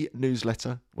free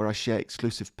newsletter where I share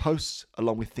exclusive posts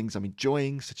along with things I'm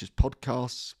enjoying, such as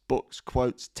podcasts, books,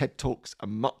 quotes, TED Talks,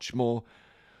 and much more.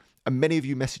 And many of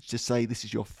you message to say this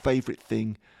is your favorite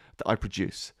thing that I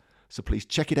produce. So please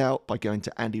check it out by going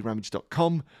to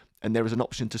andyramage.com, and there is an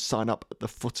option to sign up at the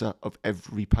footer of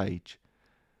every page.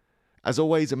 As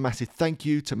always, a massive thank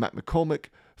you to Matt McCormick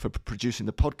for producing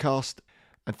the podcast,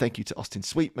 and thank you to Austin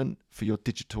Sweetman for your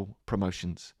digital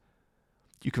promotions.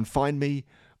 You can find me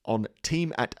on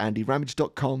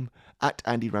team@andyramage.com, at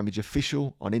Andy Ramage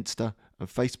Official on Insta and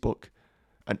Facebook,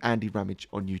 and Andy Ramage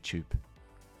on YouTube.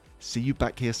 See you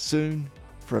back here soon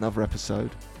for another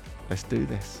episode. Let's do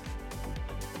this.